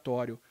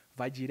respiratório,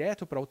 vai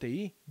direto para a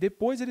UTI,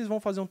 depois eles vão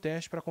fazer um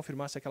teste para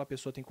confirmar se aquela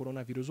pessoa tem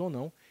coronavírus ou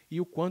não, e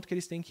o quanto que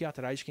eles têm que ir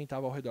atrás de quem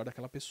estava ao redor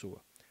daquela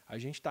pessoa. A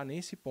gente está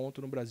nesse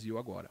ponto no Brasil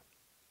agora.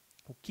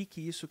 O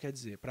que isso quer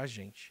dizer para a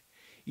gente?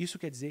 Isso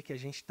quer dizer que a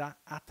gente está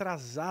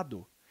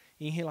atrasado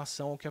em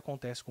relação ao que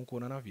acontece com o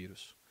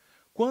coronavírus.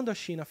 Quando a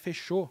China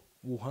fechou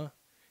Wuhan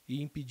e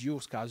impediu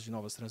os casos de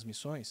novas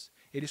transmissões,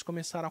 eles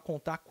começaram a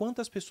contar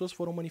quantas pessoas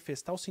foram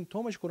manifestar os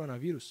sintomas de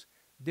coronavírus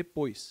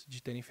depois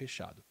de terem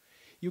fechado.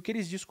 E o que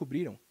eles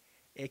descobriram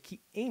é que,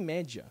 em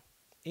média,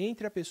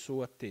 entre a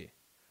pessoa ter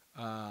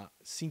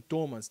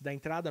sintomas da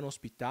entrada no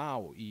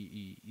hospital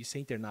e ser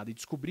internada e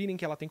descobrirem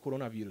que ela tem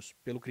coronavírus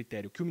pelo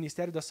critério que o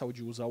Ministério da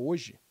Saúde usa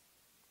hoje,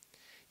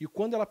 e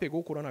quando ela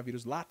pegou o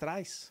coronavírus lá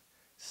atrás,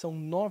 são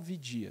 9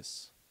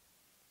 dias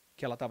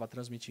que ela estava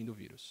transmitindo o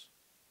vírus.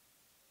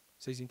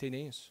 Vocês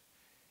entendem isso?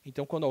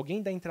 Então, quando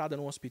alguém dá entrada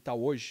num hospital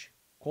hoje,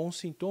 com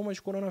sintomas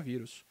de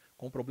coronavírus,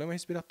 com problema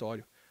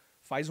respiratório,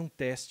 faz um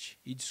teste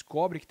e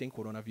descobre que tem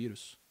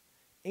coronavírus,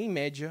 em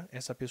média,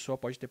 essa pessoa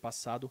pode ter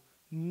passado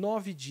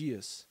 9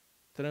 dias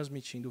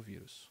transmitindo o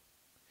vírus.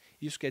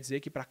 Isso quer dizer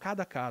que para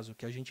cada caso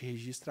que a gente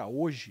registra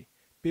hoje,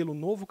 pelo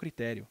novo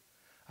critério,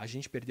 a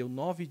gente perdeu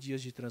 9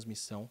 dias de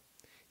transmissão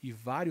e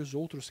vários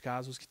outros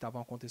casos que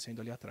estavam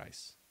acontecendo ali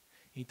atrás.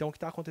 Então, o que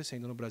está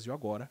acontecendo no Brasil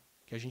agora,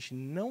 que a gente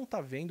não está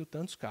vendo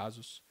tantos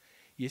casos,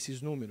 e esses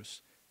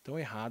números estão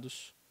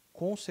errados,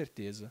 com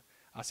certeza.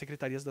 As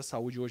secretarias da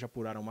saúde hoje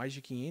apuraram mais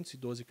de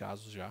 512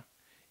 casos já,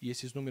 e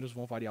esses números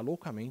vão variar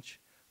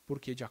loucamente,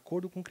 porque, de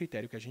acordo com o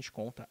critério que a gente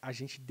conta, a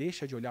gente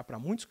deixa de olhar para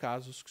muitos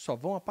casos que só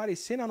vão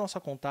aparecer na nossa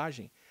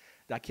contagem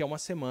daqui a uma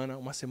semana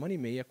e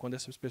meia, quando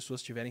essas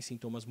pessoas tiverem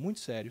sintomas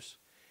muito sérios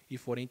e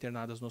forem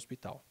internadas no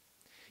hospital.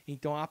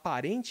 Então, a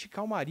aparente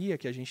calmaria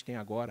que a gente tem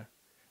agora,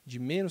 de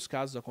menos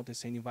casos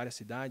acontecendo em várias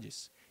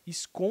cidades,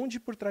 esconde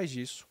por trás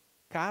disso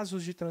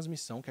casos de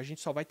transmissão que a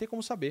gente só vai ter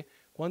como saber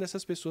quando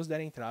essas pessoas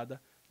derem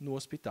entrada no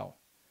hospital.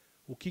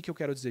 O que eu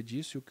quero dizer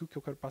disso e o que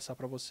eu quero passar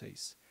para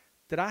vocês?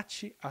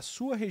 Trate a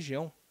sua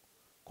região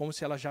como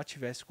se ela já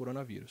tivesse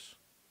coronavírus.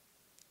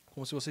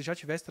 Como se você já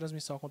tivesse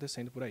transmissão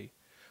acontecendo por aí.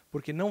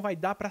 Porque não vai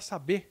dar para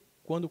saber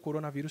quando o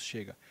coronavírus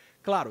chega.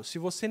 Claro, se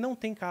você não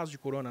tem caso de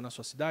corona na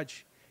sua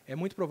cidade, é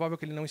muito provável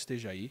que ele não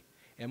esteja aí,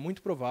 é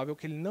muito provável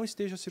que ele não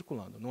esteja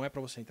circulando. Não é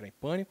para você entrar em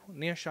pânico,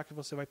 nem achar que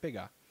você vai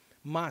pegar.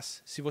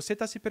 Mas, se você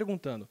está se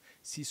perguntando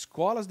se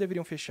escolas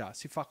deveriam fechar,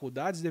 se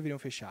faculdades deveriam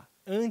fechar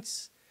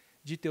antes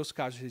de ter os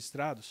casos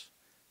registrados,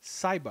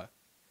 saiba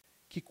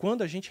que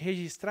quando a gente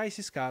registrar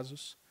esses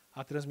casos,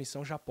 a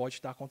transmissão já pode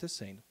estar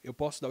acontecendo. Eu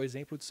posso dar o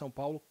exemplo de São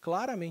Paulo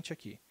claramente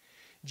aqui.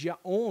 Dia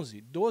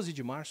 11, 12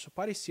 de março,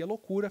 parecia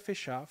loucura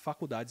fechar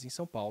faculdades em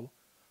São Paulo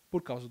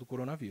por causa do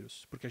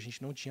coronavírus, porque a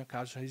gente não tinha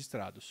casos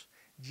registrados.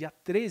 Dia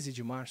 13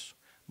 de março,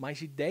 mais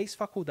de 10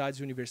 faculdades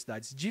e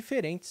universidades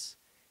diferentes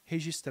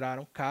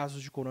registraram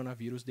casos de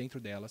coronavírus dentro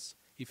delas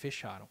e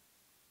fecharam.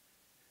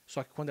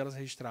 Só que quando elas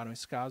registraram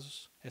esses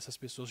casos, essas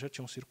pessoas já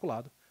tinham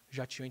circulado,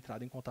 já tinham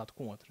entrado em contato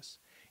com outras.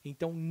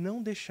 Então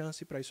não dê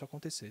chance para isso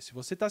acontecer. Se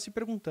você está se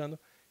perguntando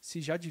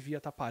se já devia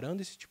estar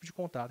parando esse tipo de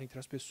contato entre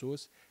as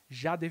pessoas,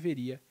 já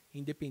deveria,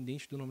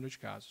 independente do número de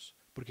casos.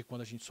 Porque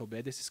quando a gente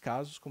souber desses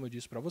casos, como eu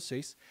disse para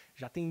vocês,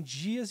 já tem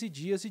dias e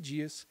dias e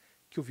dias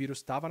que o vírus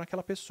estava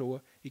naquela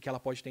pessoa e que ela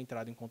pode ter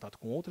entrado em contato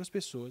com outras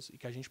pessoas e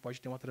que a gente pode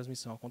ter uma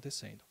transmissão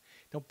acontecendo.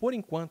 Então, por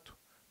enquanto,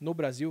 no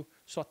Brasil,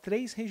 só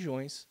 3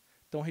 regiões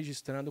estão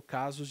registrando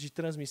casos de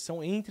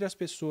transmissão entre as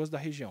pessoas da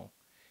região.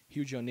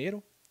 Rio de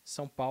Janeiro,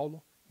 São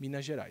Paulo,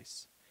 Minas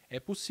Gerais. É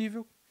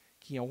possível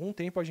que em algum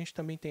tempo a gente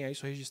também tenha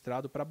isso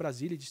registrado para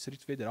Brasília e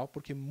Distrito Federal,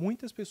 porque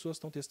muitas pessoas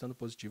estão testando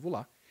positivo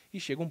lá e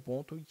chega um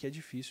ponto em que é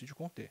difícil de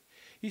conter.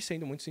 E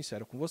sendo muito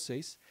sincero com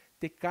vocês,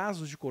 ter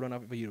casos de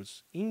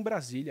coronavírus em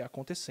Brasília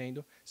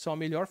acontecendo são a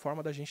melhor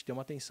forma da gente ter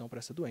uma atenção para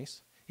essa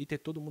doença e ter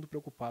todo mundo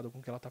preocupado com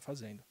o que ela está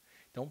fazendo.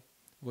 Então,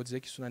 vou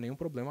dizer que isso não é nenhum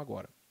problema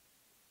agora.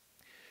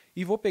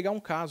 E vou pegar um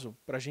caso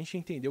para a gente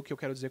entender o que eu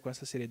quero dizer com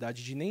essa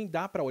seriedade, de nem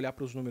dá para olhar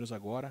para os números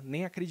agora,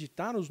 nem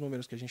acreditar nos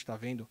números que a gente está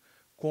vendo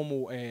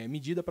como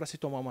medida para se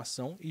tomar uma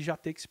ação e já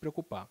ter que se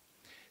preocupar.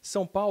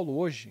 São Paulo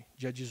hoje,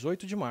 dia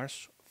 18 de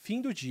março,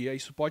 fim do dia,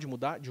 isso pode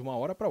mudar de uma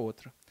hora para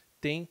outra,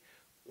 tem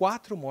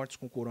 4 mortes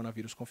com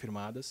coronavírus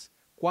confirmadas,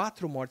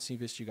 4 mortes em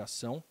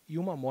investigação e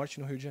 1 morte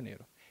no Rio de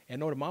Janeiro. É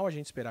normal a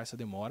gente esperar essa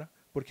demora,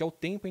 porque é o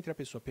tempo entre a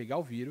pessoa pegar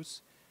o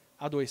vírus,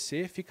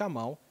 adoecer, ficar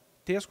mal,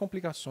 ter as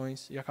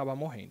complicações e acabar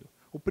morrendo.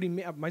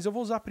 Mas eu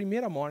vou usar a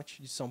primeira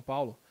morte de São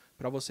Paulo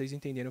para vocês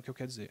entenderem o que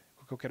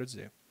eu quero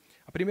dizer.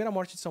 A primeira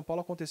morte de São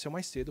Paulo aconteceu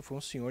mais cedo, foi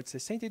um senhor de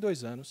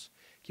 62 anos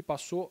que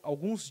passou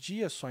alguns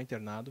dias só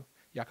internado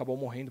e acabou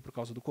morrendo por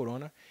causa do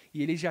corona,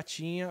 e ele já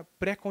tinha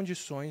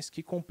pré-condições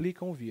que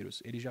complicam o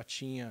vírus.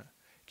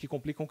 Que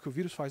complicam o que o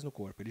vírus faz no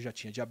corpo. Ele já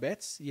tinha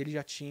diabetes e ele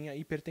já tinha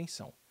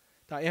hipertensão.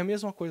 Tá? É a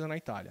mesma coisa na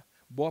Itália.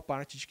 Boa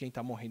parte de quem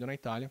está morrendo na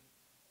Itália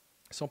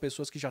são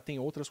pessoas que já têm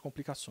outras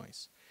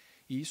complicações.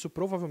 E isso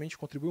provavelmente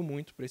contribuiu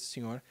muito para esse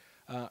senhor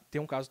ter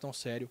um caso tão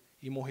sério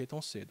e morrer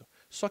tão cedo.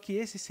 Só que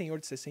esse senhor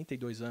de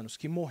 62 anos,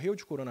 que morreu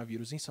de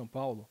coronavírus em São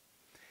Paulo,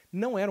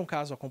 não era um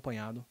caso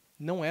acompanhado,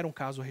 não era um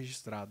caso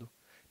registrado.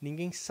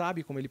 Ninguém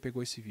sabe como ele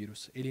pegou esse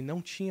vírus. Ele não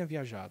tinha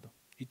viajado.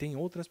 E tem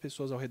outras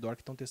pessoas ao redor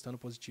que estão testando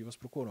positivas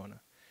para o corona.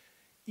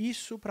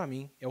 Isso, para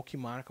mim, é o que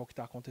marca o que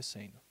está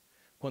acontecendo.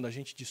 Quando a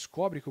gente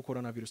descobre que o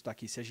coronavírus está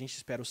aqui, se a gente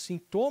espera os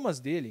sintomas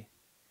dele,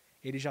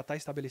 ele já está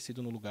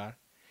estabelecido no lugar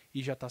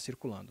e já está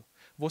circulando.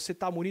 Você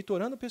está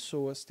monitorando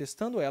pessoas,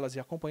 testando elas e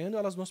acompanhando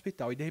elas no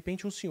hospital, e de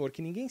repente um senhor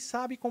que ninguém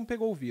sabe como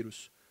pegou o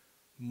vírus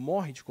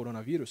morre de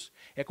coronavírus,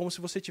 é como se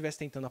você estivesse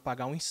tentando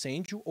apagar um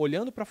incêndio,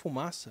 olhando para a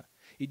fumaça,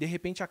 e de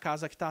repente a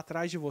casa que está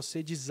atrás de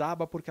você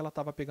desaba porque ela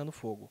estava pegando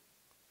fogo.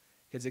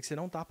 Quer dizer que você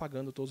não está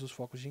apagando todos os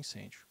focos de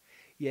incêndio.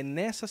 E é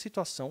nessa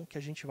situação que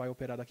a gente vai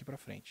operar daqui para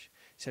frente.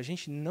 Se a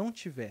gente não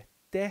tiver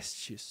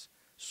testes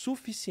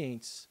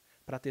suficientes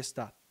para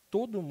testar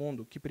todo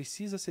mundo que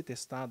precisa ser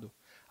testado,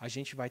 a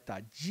gente vai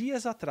estar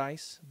dias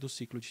atrás do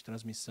ciclo de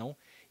transmissão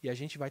e a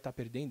gente vai estar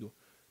perdendo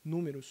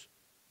números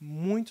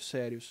muito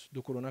sérios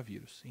do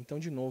coronavírus. Então,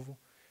 de novo,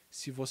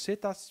 se você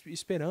está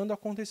esperando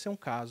acontecer um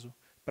caso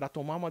para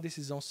tomar uma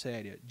decisão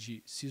séria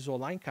de se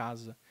isolar em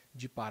casa,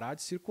 de parar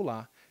de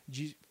circular,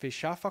 de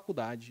fechar a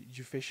faculdade,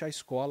 de fechar a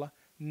escola,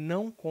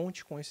 não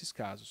conte com esses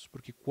casos,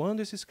 porque quando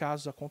esses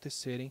casos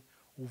acontecerem,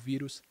 o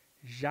vírus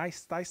já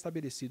está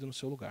estabelecido no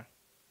seu lugar.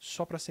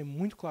 Só para ser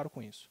muito claro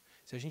com isso.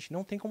 Se a gente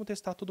não tem como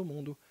testar todo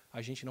mundo,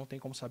 a gente não tem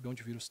como saber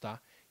onde o vírus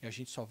está, e a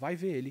gente só vai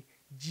ver ele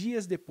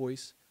dias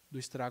depois do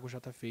estrago já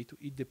estar feito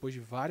e depois de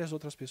várias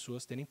outras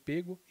pessoas terem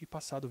pego e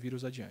passado o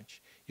vírus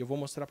adiante. E eu vou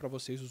mostrar para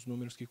vocês os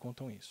números que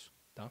contam isso.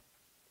 Tá?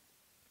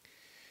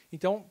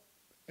 Então,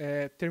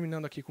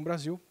 terminando aqui com o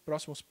Brasil,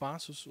 próximos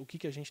passos, o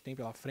que a gente tem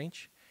pela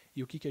frente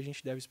e o que a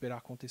gente deve esperar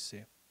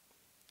acontecer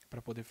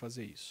para poder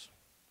fazer isso.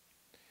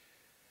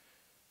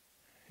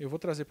 Eu vou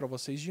trazer para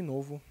vocês de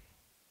novo,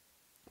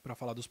 para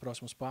falar dos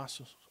próximos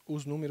passos,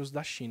 os números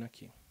da China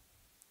aqui.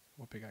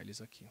 Vou pegar eles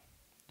aqui.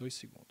 2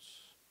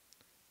 segundos.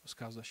 Os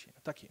casos da China.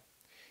 Está aqui.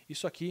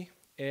 Isso aqui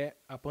é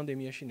a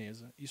pandemia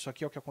chinesa. Isso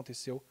aqui é o que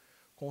aconteceu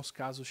com os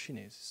casos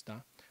chineses,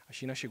 tá? A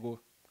China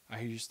chegou a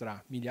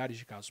registrar milhares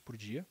de casos por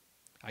dia.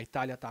 A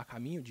Itália está a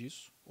caminho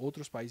disso.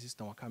 Outros países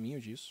estão a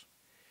caminho disso.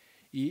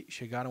 E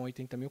chegaram a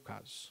 80 mil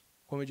casos.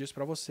 Como eu disse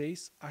para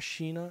vocês, a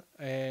China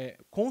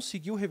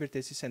conseguiu reverter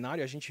esse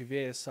cenário. A gente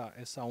vê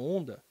essa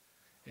onda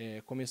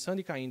começando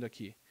e caindo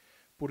aqui,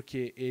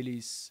 porque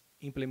eles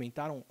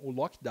implementaram o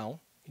lockdown.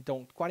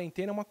 Então,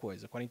 quarentena é uma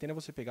coisa. Quarentena é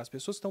você pegar as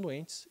pessoas que estão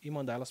doentes e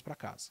mandar elas para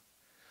casa.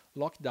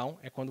 Lockdown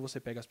é quando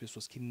você pega as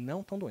pessoas que não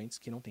estão doentes,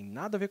 que não tem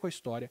nada a ver com a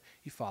história,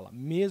 e fala,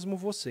 mesmo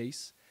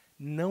vocês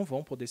não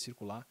vão poder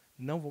circular,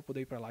 não vão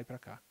poder ir para lá e para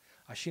cá.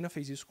 A China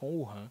fez isso com o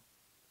Wuhan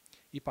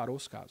e parou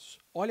os casos.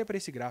 Olha para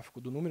esse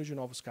gráfico do número de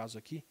novos casos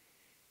aqui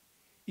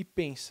e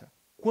pensa,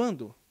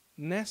 quando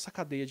nessa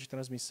cadeia de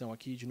transmissão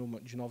aqui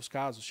de novos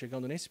casos,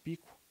 chegando nesse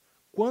pico,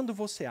 quando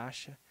você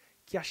acha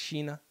que a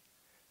China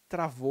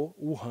travou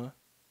o Wuhan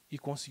e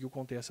conseguiu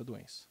conter essa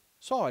doença?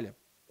 Só olha,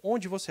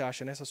 onde você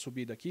acha nessa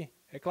subida aqui?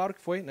 É claro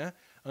que foi, né,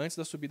 antes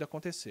da subida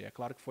acontecer. É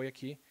claro que foi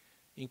aqui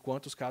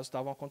enquanto os casos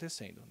estavam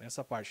acontecendo,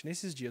 nessa parte,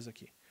 nesses dias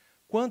aqui.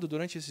 Quando,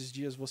 durante esses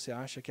dias, você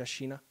acha que a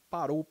China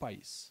parou o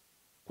país?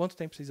 Quanto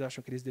tempo vocês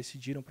acham que eles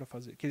decidiram para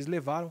fazer, que eles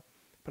levaram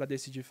para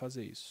decidir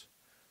fazer isso?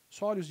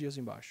 Só olha os dias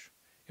embaixo.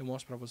 Eu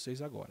mostro para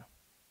vocês agora.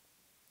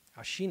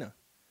 A China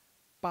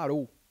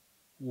parou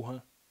o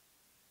Wuhan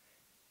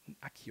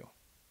aqui, ó.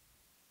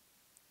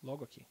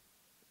 Logo aqui.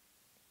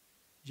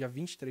 Dia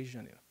 23 de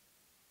janeiro.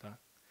 Tá?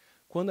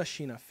 Quando a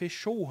China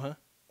fechou o Wuhan,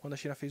 quando a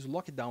China fez o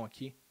lockdown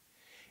aqui,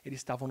 eles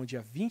estavam no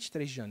dia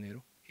 23 de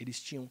janeiro, eles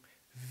tinham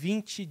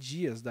 20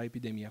 dias da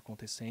epidemia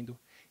acontecendo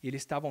e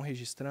eles estavam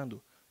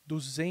registrando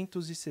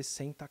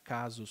 260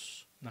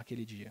 casos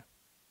naquele dia.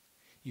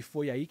 E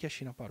foi aí que a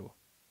China parou.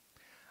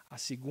 A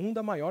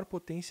segunda maior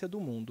potência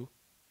do mundo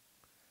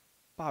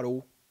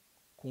parou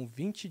com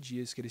 20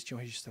 dias que eles tinham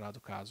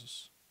registrado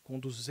casos, com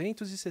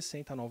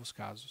 260 novos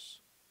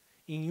casos,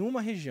 em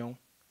uma região,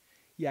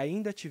 e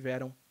ainda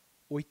tiveram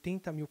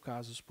 80 mil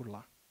casos por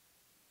lá.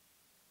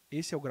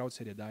 Esse é o grau de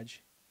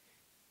seriedade,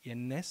 e é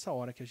nessa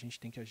hora que a gente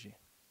tem que agir.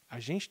 A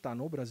gente está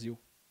no Brasil,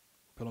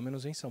 pelo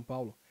menos em São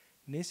Paulo,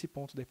 nesse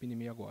ponto da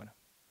epidemia agora,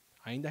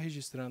 ainda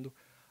registrando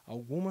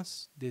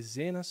algumas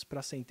dezenas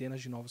para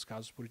centenas de novos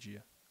casos por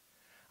dia.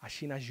 A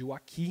China agiu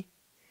aqui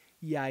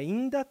e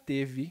ainda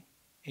teve,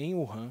 em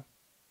Wuhan,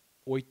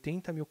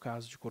 80 mil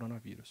casos de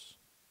coronavírus.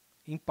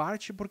 Em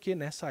parte porque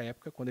nessa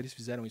época, quando eles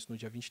fizeram isso no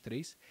dia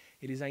 23,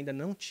 eles ainda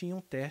não tinham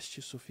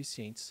testes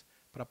suficientes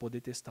para poder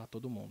testar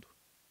todo mundo.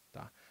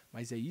 Tá?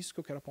 Mas é isso que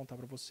eu quero apontar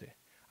para você.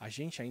 A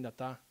gente ainda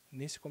está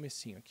nesse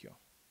comecinho aqui, ó.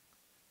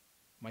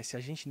 Mas se a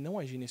gente não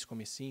agir nesse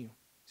comecinho,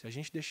 se a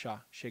gente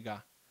deixar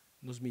chegar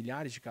nos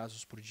milhares de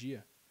casos por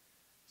dia,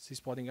 vocês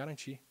podem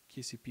garantir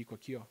que esse pico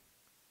aqui, ó,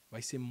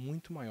 vai ser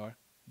muito maior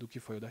do que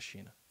foi o da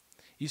China.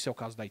 Isso é o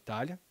caso da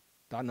Itália,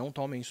 tá? Não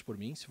tomem isso por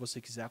mim. Se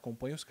você quiser,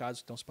 acompanhe os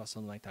casos que estão se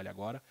passando na Itália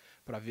agora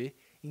para ver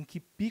em que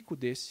pico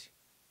desse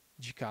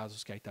de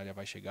casos que a Itália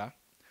vai chegar.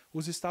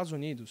 Os Estados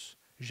Unidos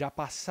já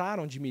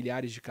passaram de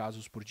milhares de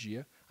casos por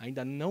dia,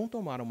 ainda não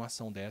tomaram uma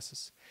ação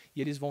dessas,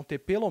 e eles vão ter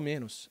pelo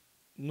menos,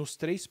 nos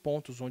 3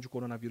 pontos onde o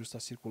coronavírus está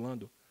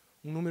circulando,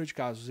 um número de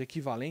casos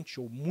equivalente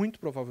ou muito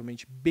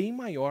provavelmente bem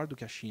maior do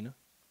que a China,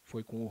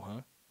 foi com o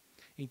Wuhan.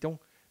 Então,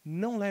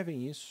 não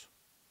levem isso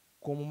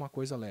como uma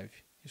coisa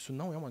leve. Isso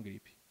não é uma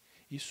gripe.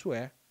 Isso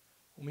é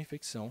uma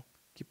infecção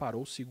que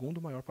parou o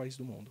segundo maior país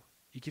do mundo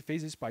e que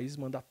fez esse país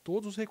mandar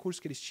todos os recursos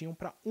que eles tinham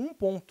para um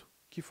ponto,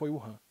 que foi o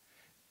Wuhan.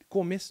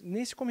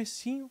 Nesse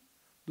comecinho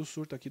do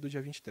surto aqui do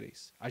dia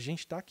 23. A gente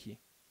está aqui.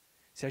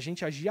 Se a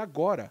gente agir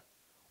agora,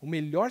 o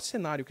melhor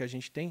cenário que a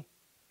gente tem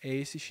é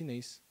esse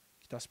chinês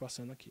que está se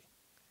passando aqui.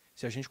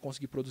 Se a gente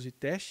conseguir produzir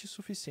testes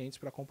suficientes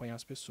para acompanhar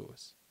as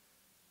pessoas.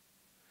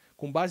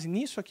 Com base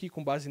nisso aqui,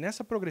 com base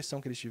nessa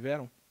progressão que eles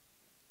tiveram,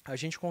 a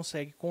gente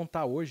consegue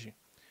contar hoje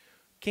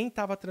quem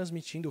estava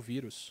transmitindo o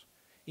vírus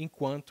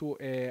enquanto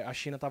a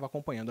China estava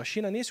acompanhando. A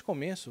China, nesse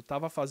começo,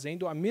 estava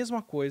fazendo a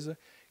mesma coisa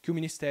que o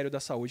Ministério da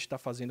Saúde está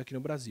fazendo aqui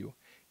no Brasil,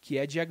 que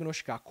é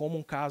diagnosticar como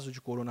um caso de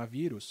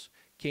coronavírus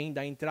quem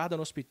dá entrada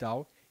no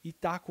hospital e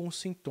está com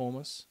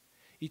sintomas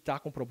e está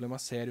com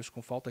problemas sérios,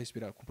 com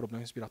com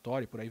problema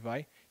respiratório, por aí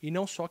vai, e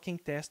não só quem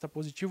testa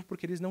positivo,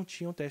 porque eles não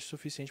tinham teste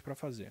suficiente para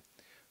fazer.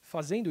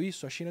 Fazendo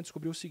isso, a China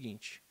descobriu o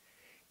seguinte,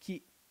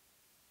 que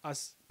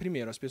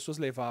primeiro, as pessoas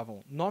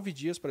levavam 9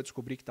 dias para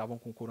descobrir que estavam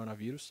com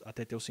coronavírus,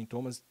 até ter os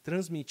sintomas,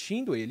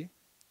 transmitindo ele,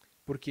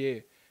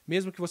 porque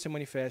mesmo que você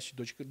manifeste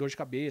dor de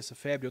cabeça,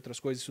 febre e outras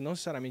coisas, isso não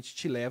necessariamente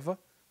te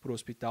leva para o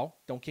hospital.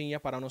 Então, quem ia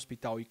parar no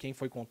hospital e quem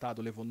foi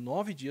contado levou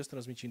 9 dias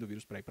transmitindo o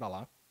vírus para ir para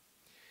lá.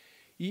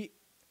 E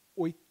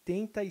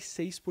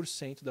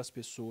 86% das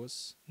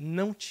pessoas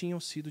não tinham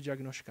sido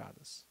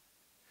diagnosticadas.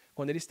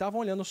 Quando eles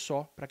estavam olhando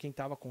só para quem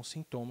estava com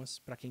sintomas,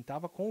 para quem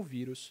estava com o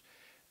vírus,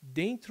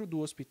 dentro do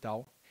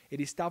hospital,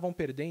 eles estavam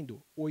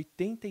perdendo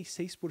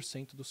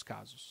 86% dos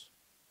casos.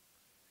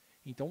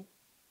 Então,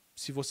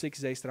 se você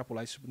quiser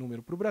extrapolar esse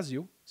número para o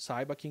Brasil,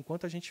 saiba que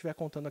enquanto a gente estiver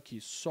contando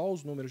aqui só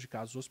os números de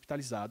casos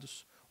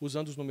hospitalizados,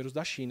 usando os números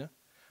da China,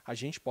 a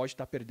gente pode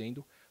estar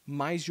perdendo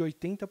mais de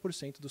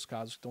 80% dos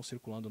casos que estão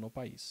circulando no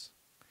país.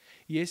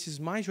 E esses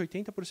mais de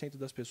 80%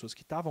 das pessoas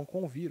que estavam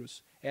com o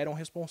vírus eram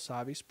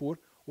responsáveis por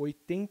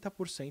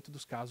 80%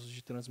 dos casos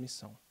de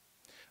transmissão.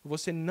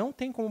 Você não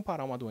tem como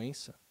parar uma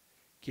doença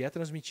que é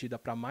transmitida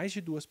para mais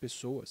de 2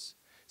 pessoas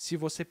se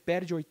você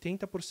perde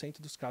 80%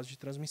 dos casos de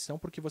transmissão,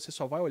 porque você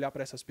só vai olhar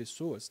para essas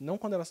pessoas, não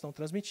quando elas estão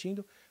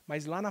transmitindo,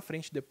 mas lá na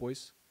frente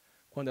depois,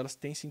 quando elas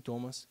têm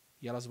sintomas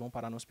e elas vão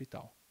parar no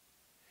hospital.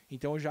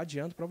 Então eu já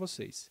adianto para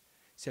vocês,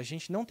 se a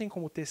gente não tem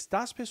como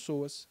testar as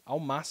pessoas ao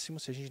máximo,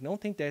 se a gente não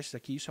tem testes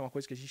aqui, isso é uma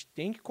coisa que a gente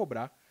tem que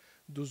cobrar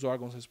dos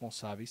órgãos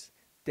responsáveis,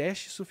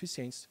 testes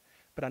suficientes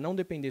para não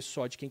depender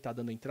só de quem está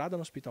dando entrada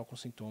no hospital com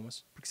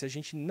sintomas, porque se a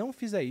gente não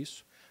fizer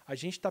isso, a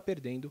gente está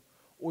perdendo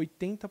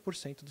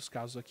 80% dos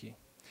casos aqui.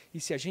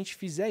 E se a gente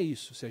fizer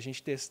isso, se a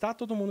gente testar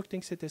todo mundo que tem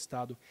que ser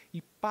testado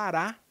e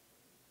parar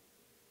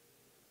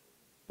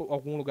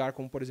algum lugar,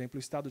 como por exemplo o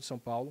estado de São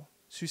Paulo,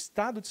 se o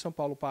estado de São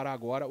Paulo parar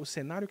agora, o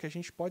cenário que a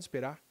gente pode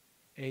esperar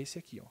é esse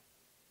aqui. Ó.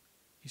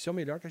 Isso é o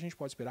melhor que a gente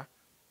pode esperar,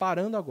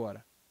 parando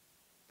agora,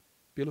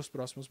 pelos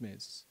próximos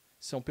meses.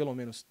 São pelo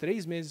menos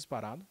 3 meses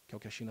parado, que é o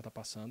que a China está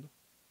passando,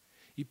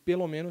 e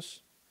pelo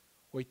menos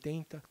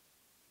 80,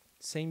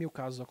 100 mil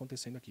casos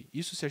acontecendo aqui.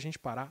 Isso se a gente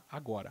parar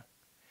agora.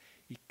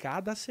 E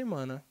cada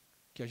semana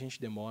que a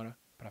gente demora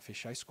para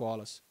fechar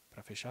escolas,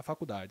 para fechar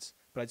faculdades,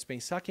 para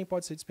dispensar quem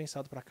pode ser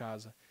dispensado para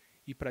casa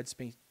e para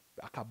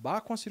acabar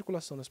com a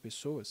circulação das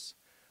pessoas,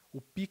 o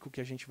pico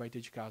que a gente vai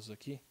ter de casos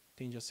aqui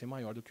tende a ser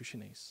maior do que o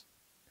chinês.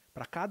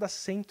 Para cada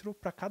centro,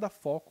 para cada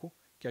foco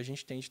que a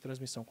gente tem de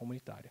transmissão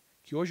comunitária,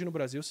 que hoje no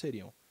Brasil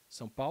seriam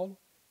São Paulo,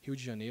 Rio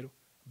de Janeiro,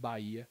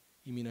 Bahia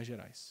e Minas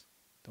Gerais.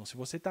 Então, se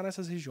você está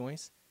nessas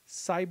regiões,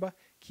 saiba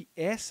que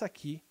essa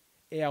aqui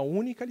é a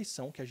única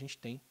lição que a gente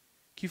tem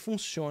que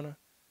funciona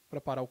para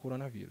parar o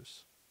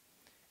coronavírus.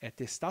 É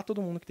testar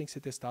todo mundo que tem que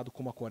ser testado,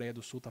 como a Coreia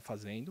do Sul está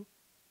fazendo,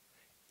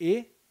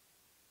 e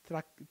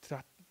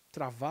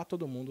travar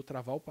todo mundo,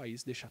 travar o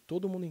país, deixar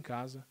todo mundo em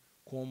casa,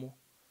 como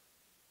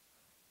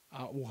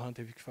a Wuhan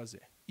teve que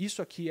fazer.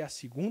 Isso aqui é a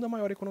segunda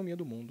maior economia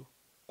do mundo,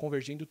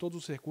 convergindo todos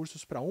os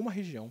recursos para uma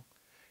região,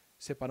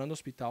 separando o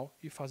hospital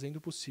e fazendo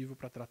o possível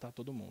para tratar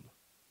todo mundo.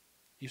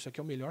 Isso aqui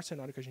é o melhor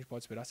cenário que a gente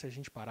pode esperar se a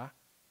gente parar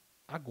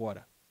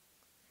agora.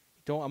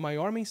 Então, a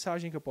maior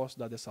mensagem que eu posso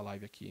dar dessa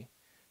live aqui,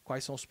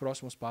 quais são os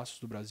próximos passos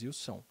do Brasil,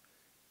 são: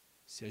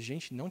 se a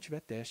gente não tiver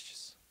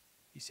testes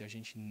e se a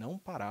gente não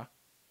parar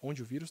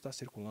onde o vírus está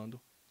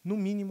circulando, no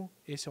mínimo,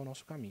 esse é o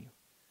nosso caminho.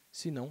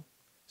 Se não,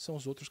 são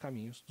os outros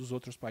caminhos dos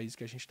outros países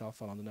que a gente estava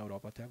falando na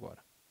Europa até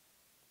agora.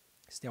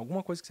 Se tem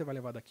alguma coisa que você vai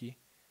levar daqui,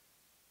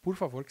 por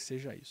favor, que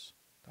seja isso.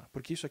 Tá?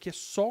 Porque isso aqui é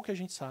só o que a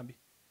gente sabe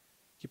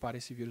que para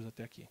esse vírus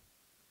até aqui.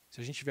 Se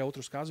a gente tiver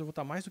outros casos, eu vou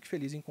estar mais do que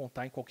feliz em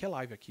contar em qualquer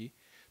live aqui.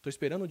 Estou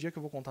esperando o dia que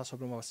eu vou contar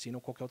sobre uma vacina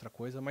ou qualquer outra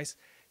coisa, mas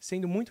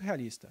sendo muito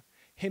realista,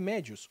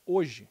 remédios,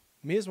 hoje,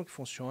 mesmo que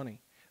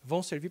funcionem,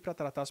 vão servir para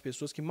tratar as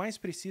pessoas que mais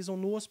precisam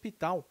no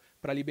hospital,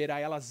 para liberar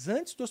elas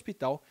antes do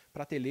hospital,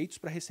 para ter leitos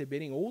para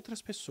receberem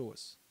outras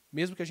pessoas.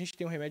 Mesmo que a gente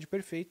tenha um remédio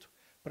perfeito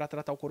para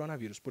tratar o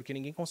coronavírus, porque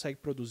ninguém consegue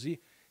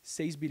produzir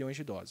 6 bilhões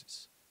de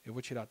doses. Eu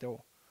vou tirar até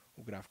o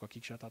gráfico aqui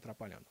que já está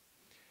atrapalhando.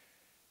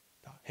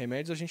 Tá.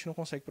 Remédios a gente não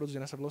consegue produzir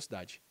nessa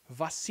velocidade.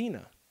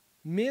 Vacina,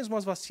 mesmo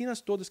as vacinas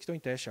todas que estão em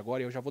teste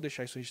agora, e eu já vou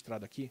deixar isso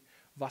registrado aqui,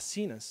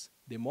 vacinas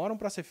demoram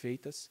para ser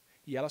feitas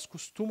e elas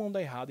costumam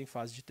dar errado em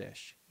fase de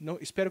teste. Não,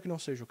 espero que não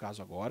seja o caso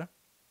agora,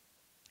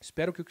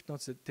 espero que o que estão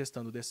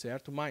testando dê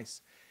certo,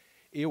 mas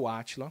eu,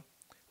 Átila,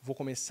 vou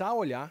começar a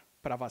olhar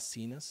para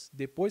vacinas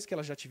depois que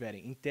elas já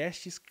estiverem em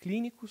testes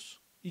clínicos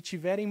e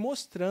estiverem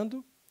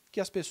mostrando que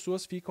as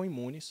pessoas ficam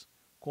imunes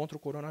contra o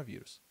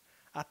coronavírus.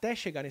 Até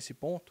chegar nesse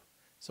ponto,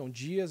 são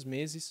dias,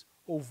 meses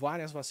ou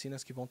várias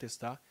vacinas que vão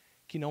testar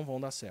que não vão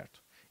dar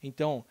certo.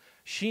 Então,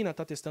 China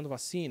está testando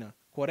vacina,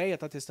 Coreia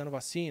está testando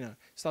vacina,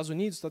 Estados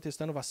Unidos está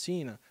testando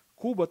vacina,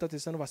 Cuba está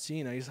testando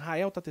vacina,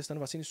 Israel está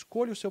testando vacina,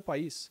 escolha o seu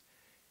país.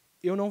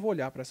 Eu não vou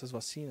olhar para essas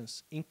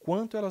vacinas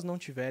enquanto elas não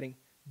estiverem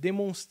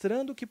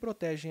demonstrando que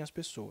protegem as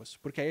pessoas,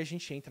 porque aí a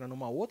gente entra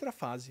numa outra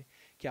fase,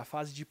 que é a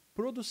fase de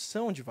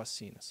produção de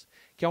vacinas,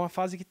 que é uma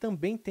fase que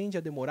também tende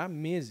a demorar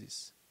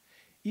meses.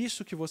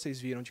 Isso que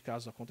vocês viram de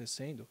casos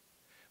acontecendo,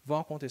 vão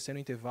acontecer no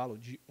intervalo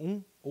de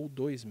 1 ou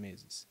 2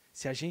 meses,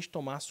 se a gente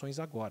tomar ações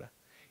agora.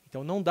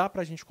 Então não dá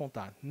para a gente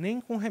contar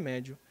nem com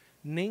remédio,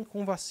 nem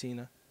com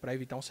vacina para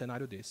evitar um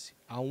cenário desse.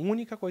 A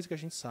única coisa que a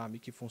gente sabe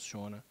que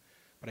funciona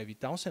para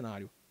evitar um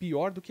cenário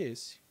pior do que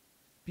esse,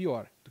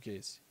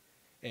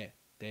 é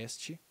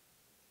teste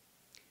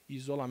e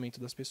isolamento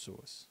das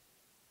pessoas.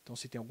 Então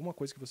se tem alguma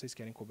coisa que vocês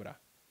querem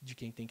cobrar de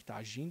quem tem que estar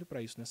agindo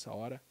para isso nessa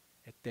hora,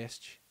 é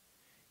teste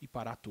e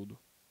parar tudo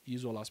e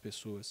isolar as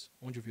pessoas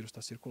onde o vírus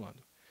está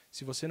circulando.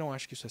 Se você não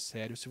acha que isso é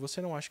sério, se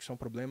você não acha que isso é um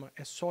problema,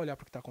 é só olhar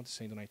para o que está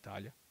acontecendo na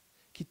Itália,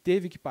 que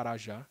teve que parar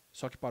já,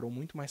 só que parou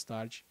muito mais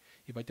tarde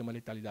e vai ter uma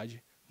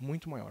letalidade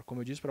muito maior.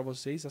 Como eu disse para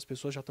vocês, as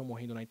pessoas já estão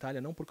morrendo na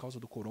Itália não por causa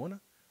do corona,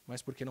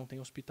 mas porque não tem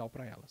hospital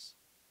para elas.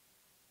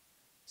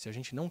 Se a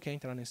gente não quer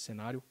entrar nesse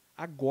cenário,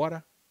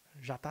 agora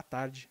já está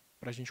tarde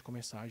para a gente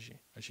começar a agir.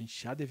 A gente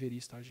já deveria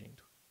estar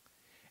agindo.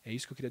 É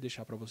isso que eu queria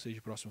deixar para vocês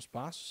de próximos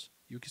passos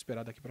e o que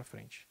esperar daqui para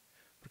frente.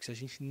 Porque se a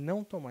gente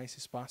não tomar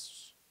esses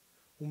passos,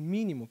 o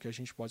mínimo que a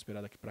gente pode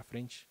esperar daqui para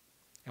frente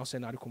é um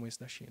cenário como esse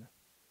da China.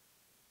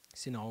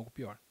 Se não, algo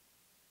pior.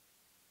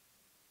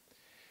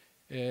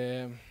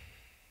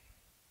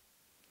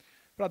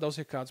 Para dar os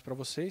recados para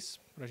vocês,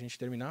 para a gente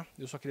terminar,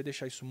 eu só queria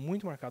deixar isso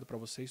muito marcado para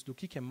vocês, do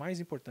que é mais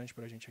importante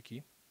para a gente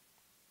aqui.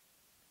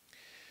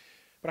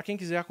 Para quem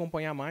quiser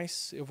acompanhar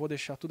mais, eu vou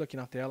deixar tudo aqui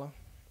na tela.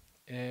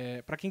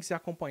 Para quem quiser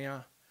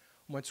acompanhar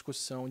uma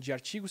discussão de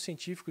artigos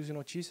científicos e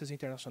notícias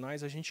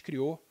internacionais, a gente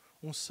criou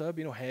um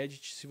sub no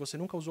Reddit. Se você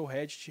nunca usou o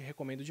Reddit,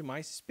 recomendo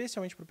demais,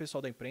 especialmente para o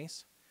pessoal da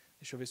imprensa.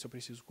 Deixa eu ver se eu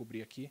preciso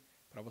cobrir aqui,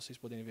 para vocês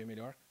poderem ver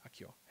melhor.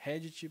 Aqui, ó,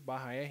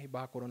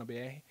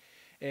 reddit/r/coronabr.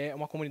 É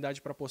uma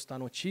comunidade para postar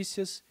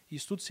notícias e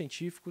estudos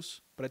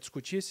científicos, para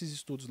discutir esses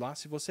estudos lá.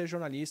 Se você é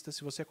jornalista,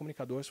 se você é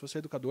comunicador, se você é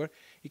educador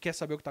e quer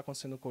saber o que está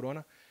acontecendo no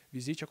corona,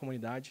 visite a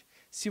comunidade.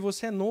 Se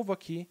você é novo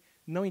aqui,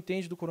 não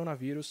entende do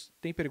coronavírus,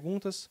 tem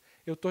perguntas,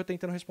 eu estou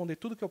tentando responder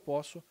tudo que eu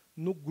posso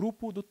no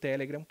grupo do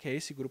Telegram, que é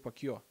esse grupo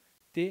aqui, ó,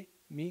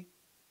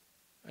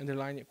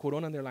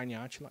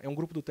 Corona_Atila. É um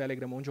grupo do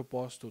Telegram onde eu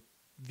posto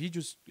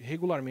vídeos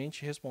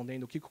regularmente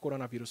respondendo o que o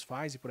coronavírus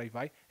faz e por aí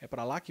vai. É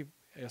para lá que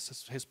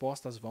essas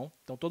respostas vão.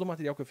 Então, todo o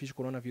material que eu fiz de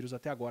coronavírus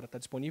até agora está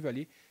disponível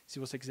ali, se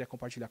você quiser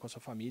compartilhar com a sua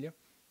família.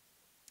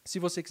 Se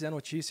você quiser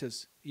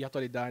notícias e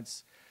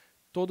atualidades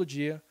todo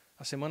dia,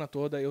 a semana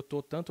toda, eu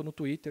estou tanto no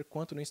Twitter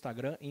quanto no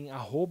Instagram em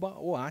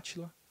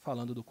 @oatila,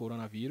 falando do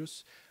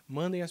coronavírus.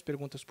 Mandem as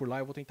perguntas por lá,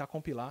 eu vou tentar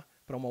compilar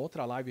para uma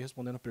outra live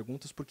respondendo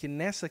perguntas, porque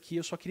nessa aqui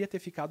eu só queria ter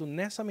ficado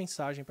nessa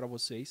mensagem para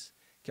vocês,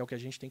 que é o que a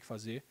gente tem que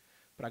fazer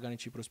para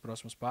garantir para os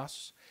próximos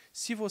passos.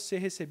 Se você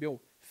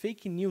recebeu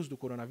fake news do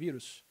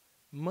coronavírus,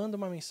 manda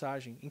uma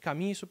mensagem,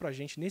 encaminhe isso para a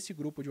gente nesse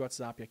grupo de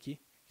WhatsApp aqui,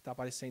 que está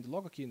aparecendo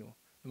logo aqui no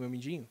meu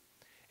mindinho.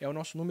 É o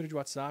nosso número de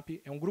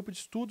WhatsApp, é um grupo de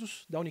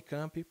estudos da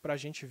Unicamp para a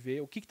gente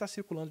ver o que está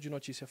circulando de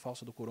notícia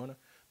falsa do corona.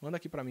 Manda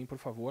aqui para mim, por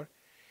favor.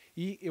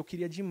 E eu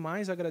queria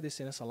demais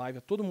agradecer nessa live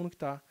a todo mundo que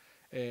está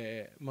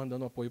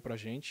mandando apoio para a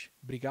gente.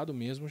 Obrigado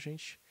mesmo,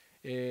 gente.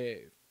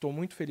 Estou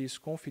muito feliz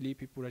com o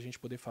Felipe por a gente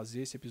poder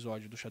fazer esse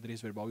episódio do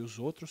Xadrez Verbal e os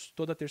outros.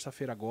 Toda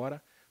terça-feira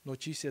agora,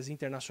 notícias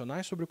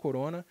internacionais sobre o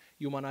corona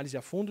e uma análise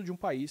a fundo de um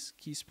país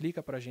que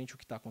explica para a gente o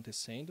que está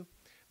acontecendo.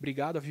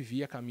 Obrigado a Vivi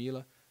e a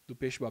Camila do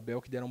Peixe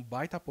Babel, que deram um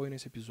baita apoio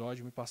nesse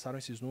episódio, me passaram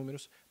esses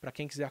números. Para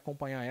quem quiser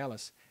acompanhar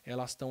elas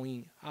estão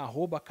em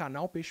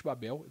 @canal Peixe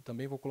Babel, eu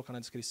também vou colocar na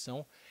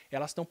descrição.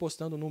 Elas estão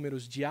postando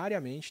números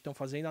diariamente, estão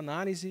fazendo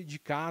análise de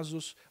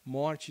casos,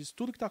 mortes,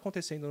 tudo que está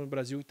acontecendo no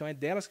Brasil. Então é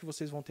delas que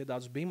vocês vão ter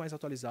dados bem mais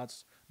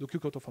atualizados do que o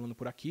que eu estou falando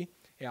por aqui.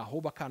 É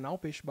 @canal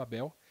Peixe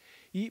Babel.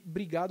 E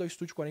obrigado ao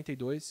Estúdio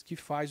 42, que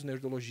faz o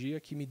Nerdologia,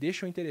 que me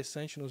deixam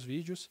interessante nos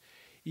vídeos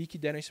e que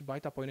deram esse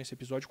baita apoio nesse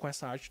episódio com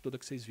essa arte toda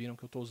que vocês viram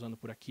que eu estou usando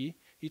por aqui.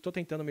 E estou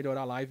tentando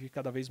melhorar a live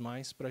cada vez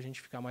mais para a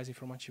gente ficar mais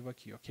informativo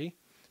aqui, ok?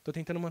 Estou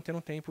tentando manter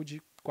um tempo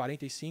de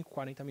 45,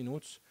 40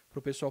 minutos para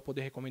o pessoal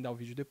poder recomendar o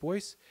vídeo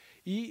depois.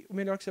 E o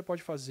melhor que você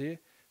pode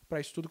fazer para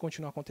isso tudo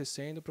continuar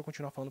acontecendo, para eu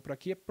continuar falando por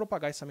aqui, é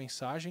propagar essa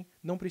mensagem.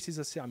 Não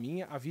precisa ser a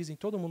minha, avisem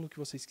todo mundo o que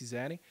vocês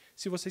quiserem.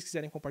 Se vocês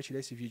quiserem compartilhar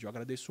esse vídeo, eu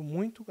agradeço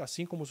muito,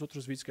 assim como os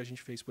outros vídeos que a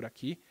gente fez por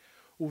aqui.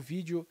 Os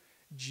vídeos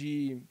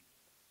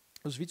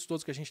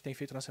todos que a gente tem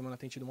feito na semana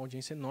tem tido uma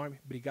audiência enorme.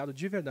 Obrigado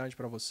de verdade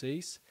para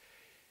vocês.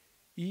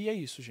 E é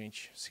isso,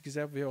 gente. Se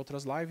quiser ver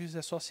outras lives,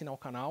 é só assinar o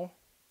canal.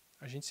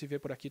 A gente se vê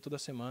por aqui toda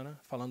semana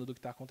falando do que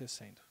está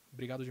acontecendo.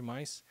 Obrigado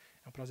demais.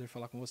 É um prazer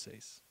falar com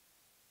vocês.